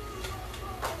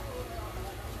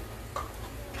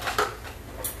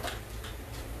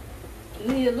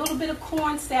 We need a little bit of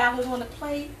corn salad on the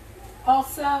plate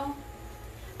also.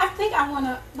 I think I want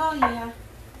to, well, yeah.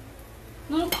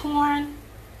 Little corn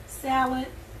salad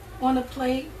on the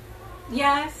plate.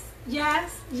 Yes,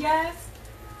 yes, yes.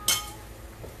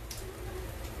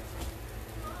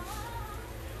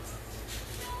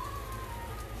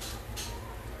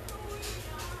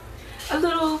 A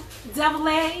little double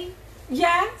A.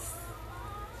 Yes.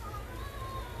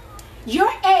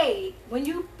 Your egg, when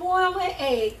you boil an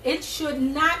egg, it should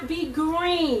not be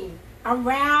green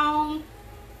around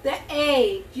the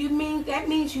egg. That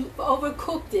means you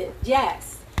overcooked it.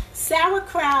 Yes.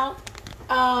 Sauerkraut,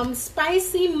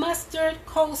 spicy mustard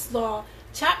coleslaw,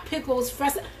 chopped pickles,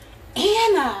 fresh.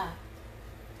 Anna,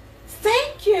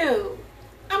 thank you.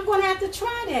 I'm going to have to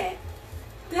try that.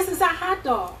 This is our hot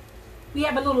dog. We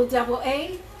have a little deviled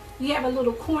egg. We have a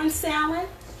little corn salad.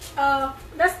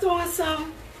 Let's throw in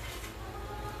some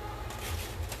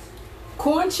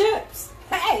corn chips.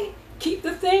 Hey, keep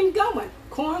the thing going.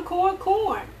 Corn, corn,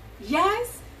 corn.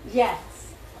 Yes,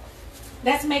 yes.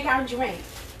 Let's make our drink.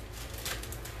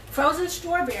 Frozen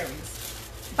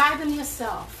strawberries. Buy them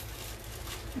yourself.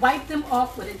 Wipe them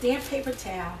off with a damp paper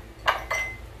towel.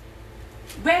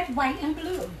 Red, white, and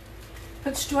blue.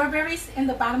 Put strawberries in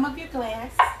the bottom of your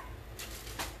glass.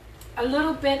 A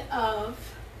little bit of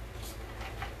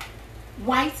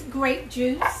white grape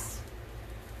juice.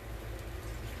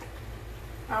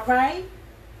 All right.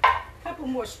 A couple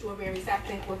more strawberries I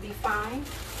think will be fine.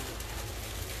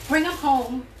 Bring them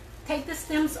home. Take the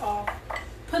stems off.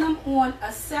 Put them on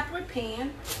a separate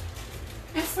pan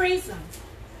and freeze them.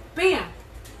 Bam.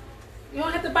 You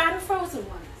don't have to buy the frozen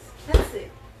ones. That's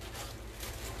it.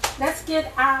 Let's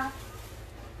get our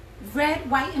red,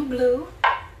 white, and blue.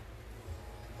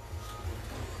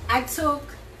 I took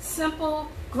simple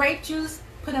grape juice,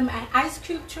 put them in ice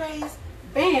cube trays.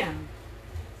 Bam.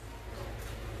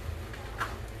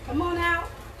 Come on out.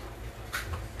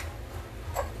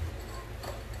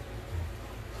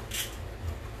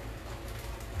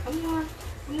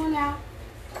 Come on out.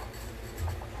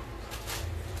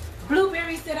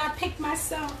 Blueberries that I picked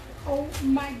myself. Oh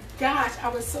my gosh, I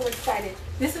was so excited.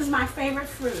 This is my favorite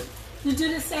fruit. You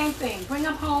do the same thing. Bring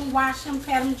them home, wash them,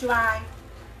 pat them dry.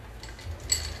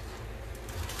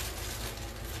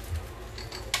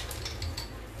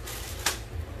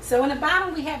 So in the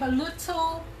bottom we have a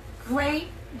little white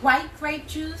grape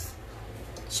juice,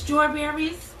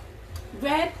 strawberries,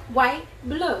 red, white,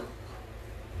 blue.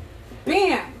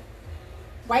 Bam!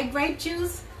 White grape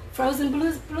juice, frozen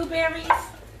blueberries,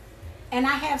 and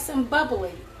I have some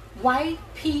bubbly, white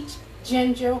peach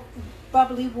ginger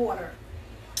bubbly water.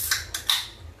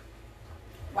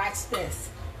 Watch this.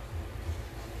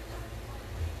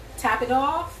 Top it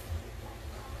off.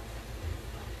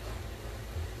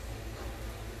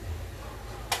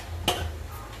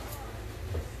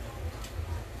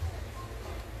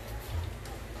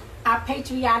 Our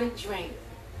patriotic drink.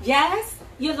 Yes?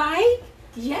 You like?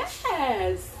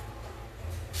 Yes.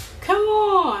 Come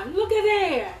on. Look at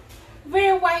there.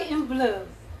 Red, white, and blue.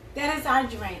 That is our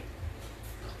drink.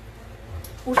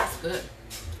 Oh, that's good.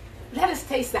 Let us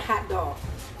taste the hot dog.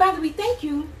 Father, we thank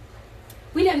you.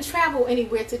 We didn't travel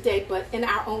anywhere today, but in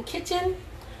our own kitchen.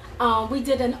 We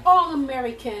did an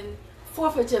all-American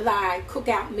 4th of July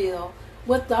cookout meal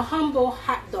with the humble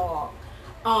hot dog.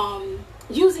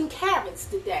 Using carrots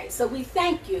today. So we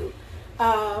thank you.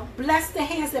 Bless the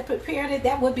hands that prepared it.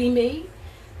 That would be me.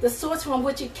 The source from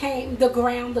which it came, the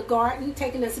ground, the garden,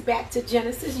 taking us back to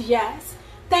Genesis. Yes.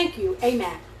 Thank you.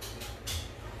 Amen.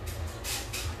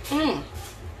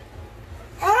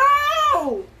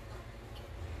 Oh!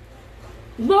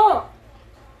 Look!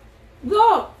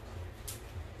 Look!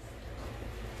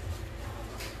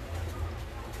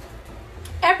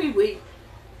 Every week,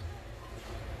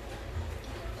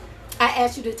 I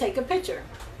ask you to take a picture.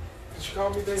 Did you call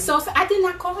me, baby? So I did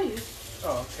not call you.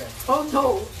 Oh, okay. Oh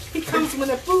no, he comes when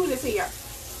the food is here.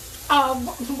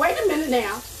 Wait a minute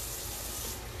now.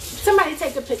 Somebody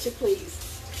take a picture, please.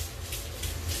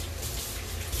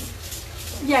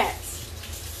 Yes.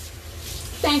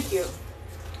 Thank you.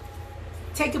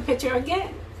 Take a picture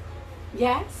again.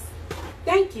 Yes.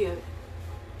 Thank you.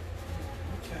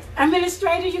 Okay.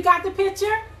 Administrator, you got the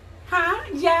picture? Huh?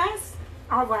 Yes.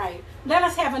 All right. Let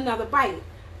us have another bite.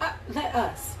 Let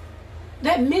us.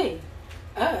 Let me.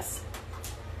 Us.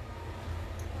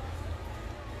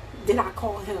 Did I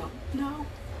call him? No.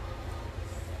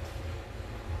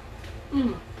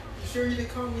 You sure you didn't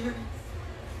call me,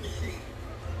 honey?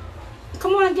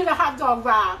 Come on and get a hot dog,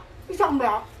 Rob. You talking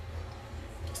about?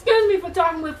 Excuse me for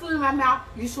talking with food in my mouth.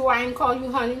 You sure I ain't call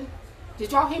you, honey?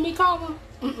 Did y'all hear me call him?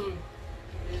 Yes,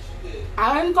 you did.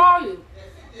 I didn't call you. Yes,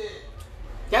 you did.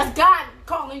 That's God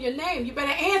calling your name. You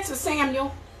better answer,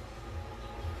 Samuel.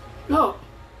 Look.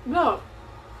 Look.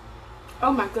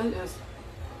 Oh my goodness.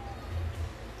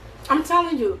 I'm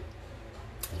telling you,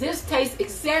 this tastes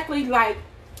exactly like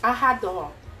a hot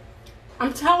dog.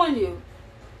 I'm telling you.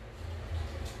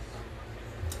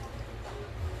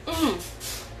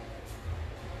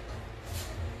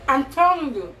 I'm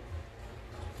telling you.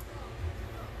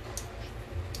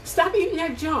 Stop eating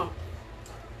that junk.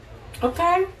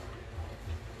 Okay?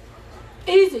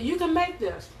 Easy. You can make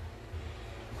this.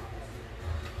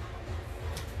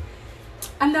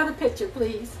 Another picture,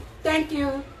 please. Thank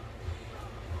you.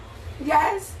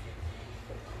 Yes.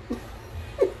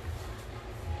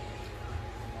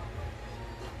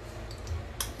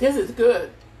 This is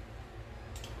good.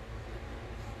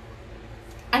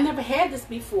 I never had this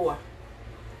before.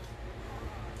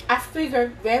 I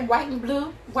figured red, white, and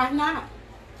blue. Why not?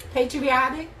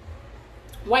 Patriotic,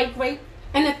 white grape.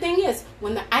 And the thing is,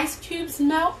 when the ice cubes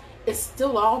melt, it's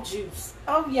still all juice.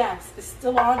 Oh yes, it's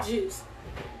still all juice.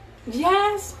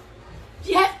 Yes.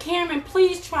 Yes, Cameron,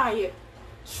 please try it.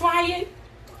 Try it.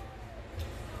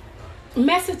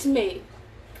 Message me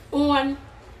on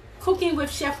Cooking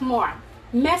with Chef Mark.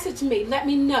 Message me. Let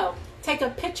me know. Take a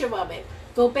picture of it.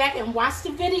 Go back and watch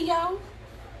the video.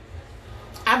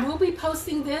 I will be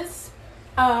posting this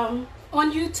on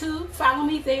YouTube. Follow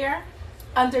me there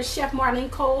under Chef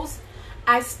Marlene Coles.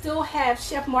 I still have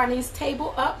Chef Marlene's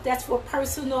table up. That's for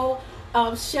personal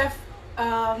chef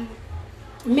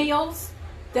meals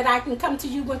that I can come to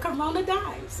you when Corona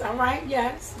dies. All right?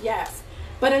 Yes, yes.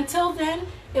 But until then,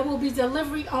 it will be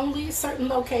delivery only, certain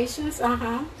locations.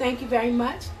 Thank you very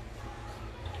much.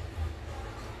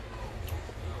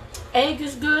 Egg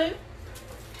is good.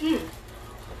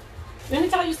 Let me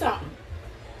tell you something.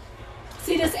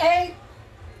 See this egg?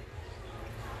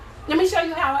 Let me show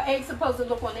you how an egg's supposed to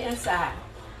look on the inside.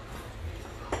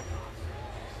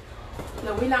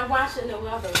 No, we're not washing no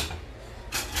other.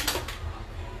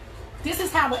 This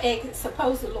is how an egg is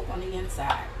supposed to look on the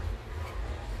inside.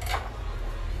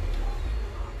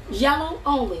 Yellow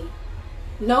only.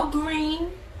 No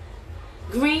green.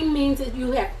 Green means that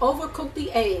you have overcooked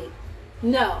the egg.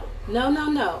 No, no, no,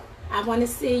 no. I want to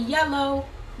see yellow,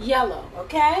 yellow,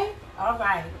 okay? All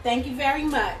right. Thank you very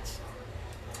much.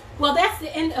 Well, that's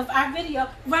the end of our video.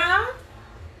 Ron,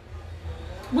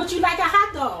 would you like a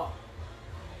hot dog?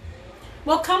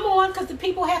 Well, come on, because the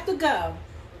people have to go.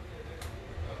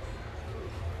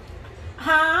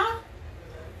 Huh?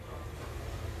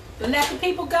 Let the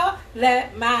people go?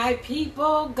 Let my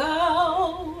people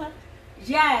go.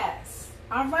 Yes.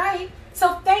 All right.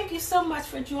 So thank you so much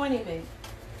for joining me.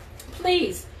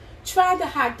 Please, try the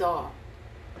hot dog.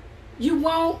 You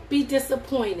won't be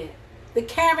disappointed. The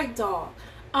carrot dog.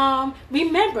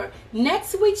 Remember,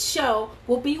 next week's show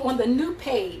will be on the new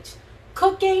page,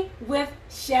 Cooking with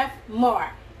Chef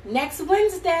Mark. Next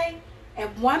Wednesday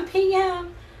at 1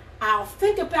 p.m., I'll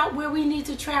think about where we need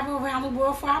to travel around the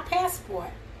world for our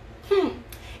passport.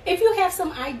 If you have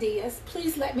some ideas,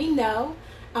 please let me know.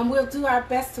 We'll do our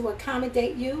best to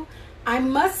accommodate you. I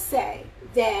must say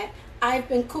that I've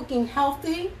been cooking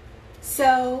healthy.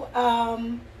 So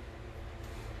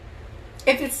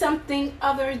if it's something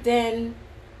other than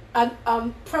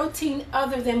protein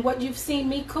other than what you've seen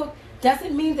me cook,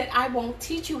 doesn't mean that I won't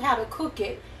teach you how to cook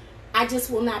it. I just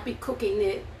will not be cooking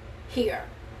it here.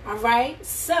 All right?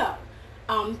 So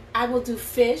I will do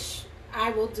fish.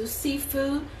 I will do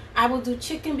seafood. I will do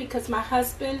chicken because my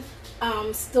husband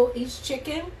still eats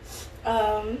chicken.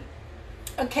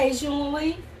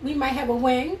 Occasionally, we might have a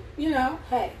wing, you know,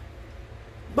 hey.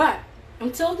 But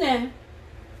until then,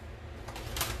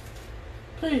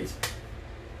 please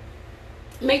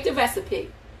make the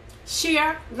recipe.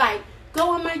 Share, like,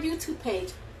 go on my YouTube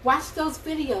page. Watch those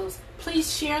videos.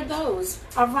 Please share those,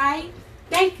 all right?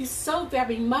 Thank you so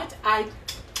very much. I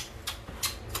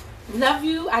love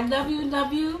you. I love you,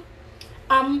 love you.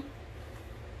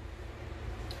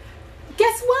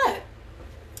 Guess what?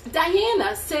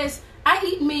 Diana says, I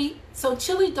eat meat, so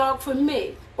chili dog for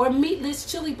me, or meatless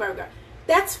chili burger.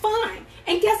 That's fine.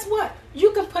 And guess what?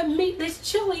 You can put meatless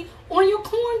chili on your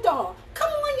corn dog. Come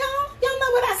on, y'all. Y'all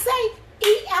know what I say.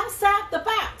 Eat outside the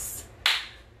box.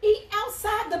 Eat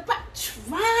outside the box.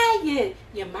 Try it.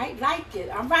 You might like it,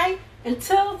 all right?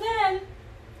 Until then,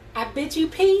 I bid you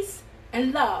peace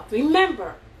and love.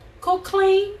 Remember, cook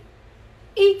clean,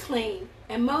 eat clean,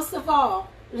 and most of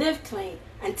all, live clean.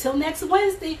 Until next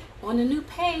Wednesday on the new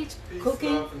page, Peace,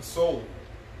 Cooking. love, and soul.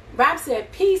 Rob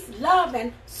said, peace, love,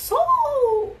 and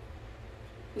soul.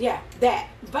 Yeah, that.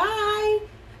 Bye.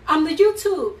 On the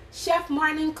YouTube, Chef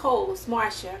Marlene Coles,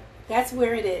 Marsha. That's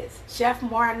where it is. Chef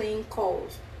Marlene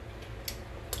Coles.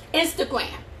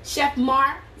 Instagram, Chef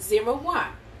Mar01.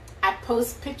 I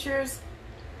post pictures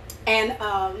and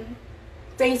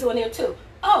things on there too.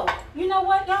 Oh, you know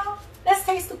what, y'all? Let's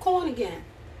taste the corn again.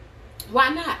 Why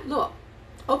not? Look.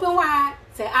 Open wide.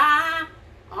 Say, ah.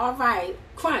 All right.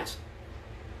 Crunch.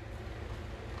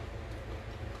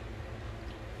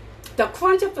 The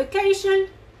crunchification.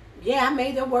 Yeah, I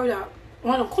made that word up.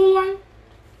 On the corn.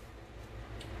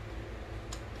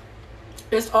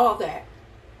 It's all that.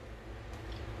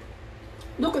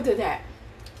 Look at that.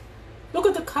 Look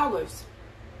at the colors.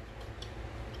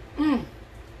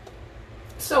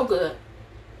 So good.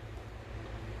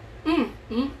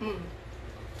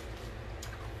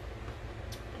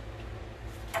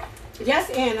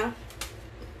 Yes, Anna.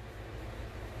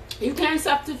 You can't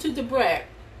substitute the bread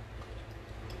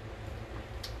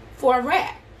for a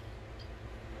wrap.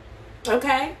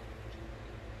 Okay?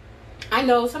 I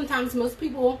know sometimes most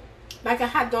people like a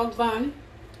hot dog bun,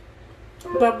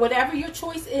 but whatever your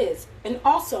choice is, and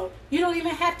also you don't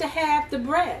even have to have the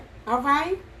bread. All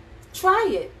right? Try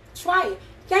it. Try it.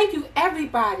 Thank you,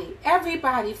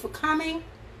 everybody for coming.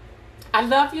 I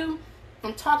love you.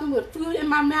 I'm talking with food in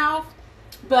my mouth,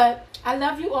 but I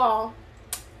love you all.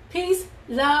 Peace,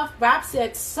 love. Rob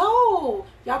said so.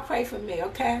 Y'all pray for me,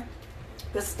 okay?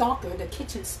 The stalker, the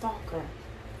kitchen stalker.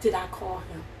 Did I call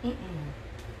him?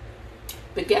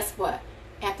 But guess what?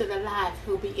 After the live,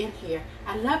 he'll be in here.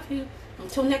 I love you.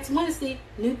 Until next Wednesday,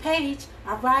 new page.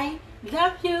 All right?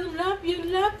 Love you, love you,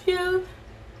 love you.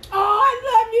 Oh, I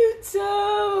love you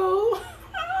too.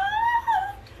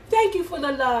 Thank you for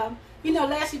the love. You know,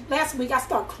 last week I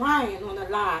started crying on the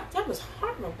live. That was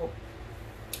horrible.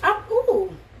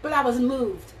 But I was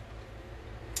moved.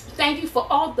 Thank you for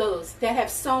all those that have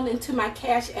sewn into my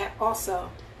Cash App also.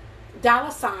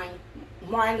 $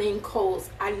 Marlene Coles.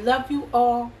 I love you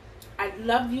all. I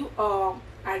love you all.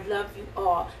 I love you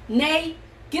all. Nay,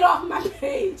 get off my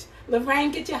page.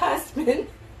 Lorraine, get your husband.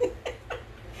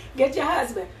 Get your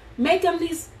husband. Make him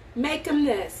this.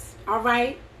 All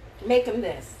right? Make him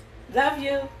this. Love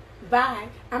you. Bye.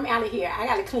 I'm out of here. I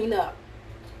got to clean up.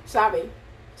 Sorry.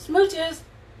 Smooches.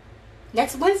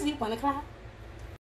 Next Wednesday, 1 o'clock.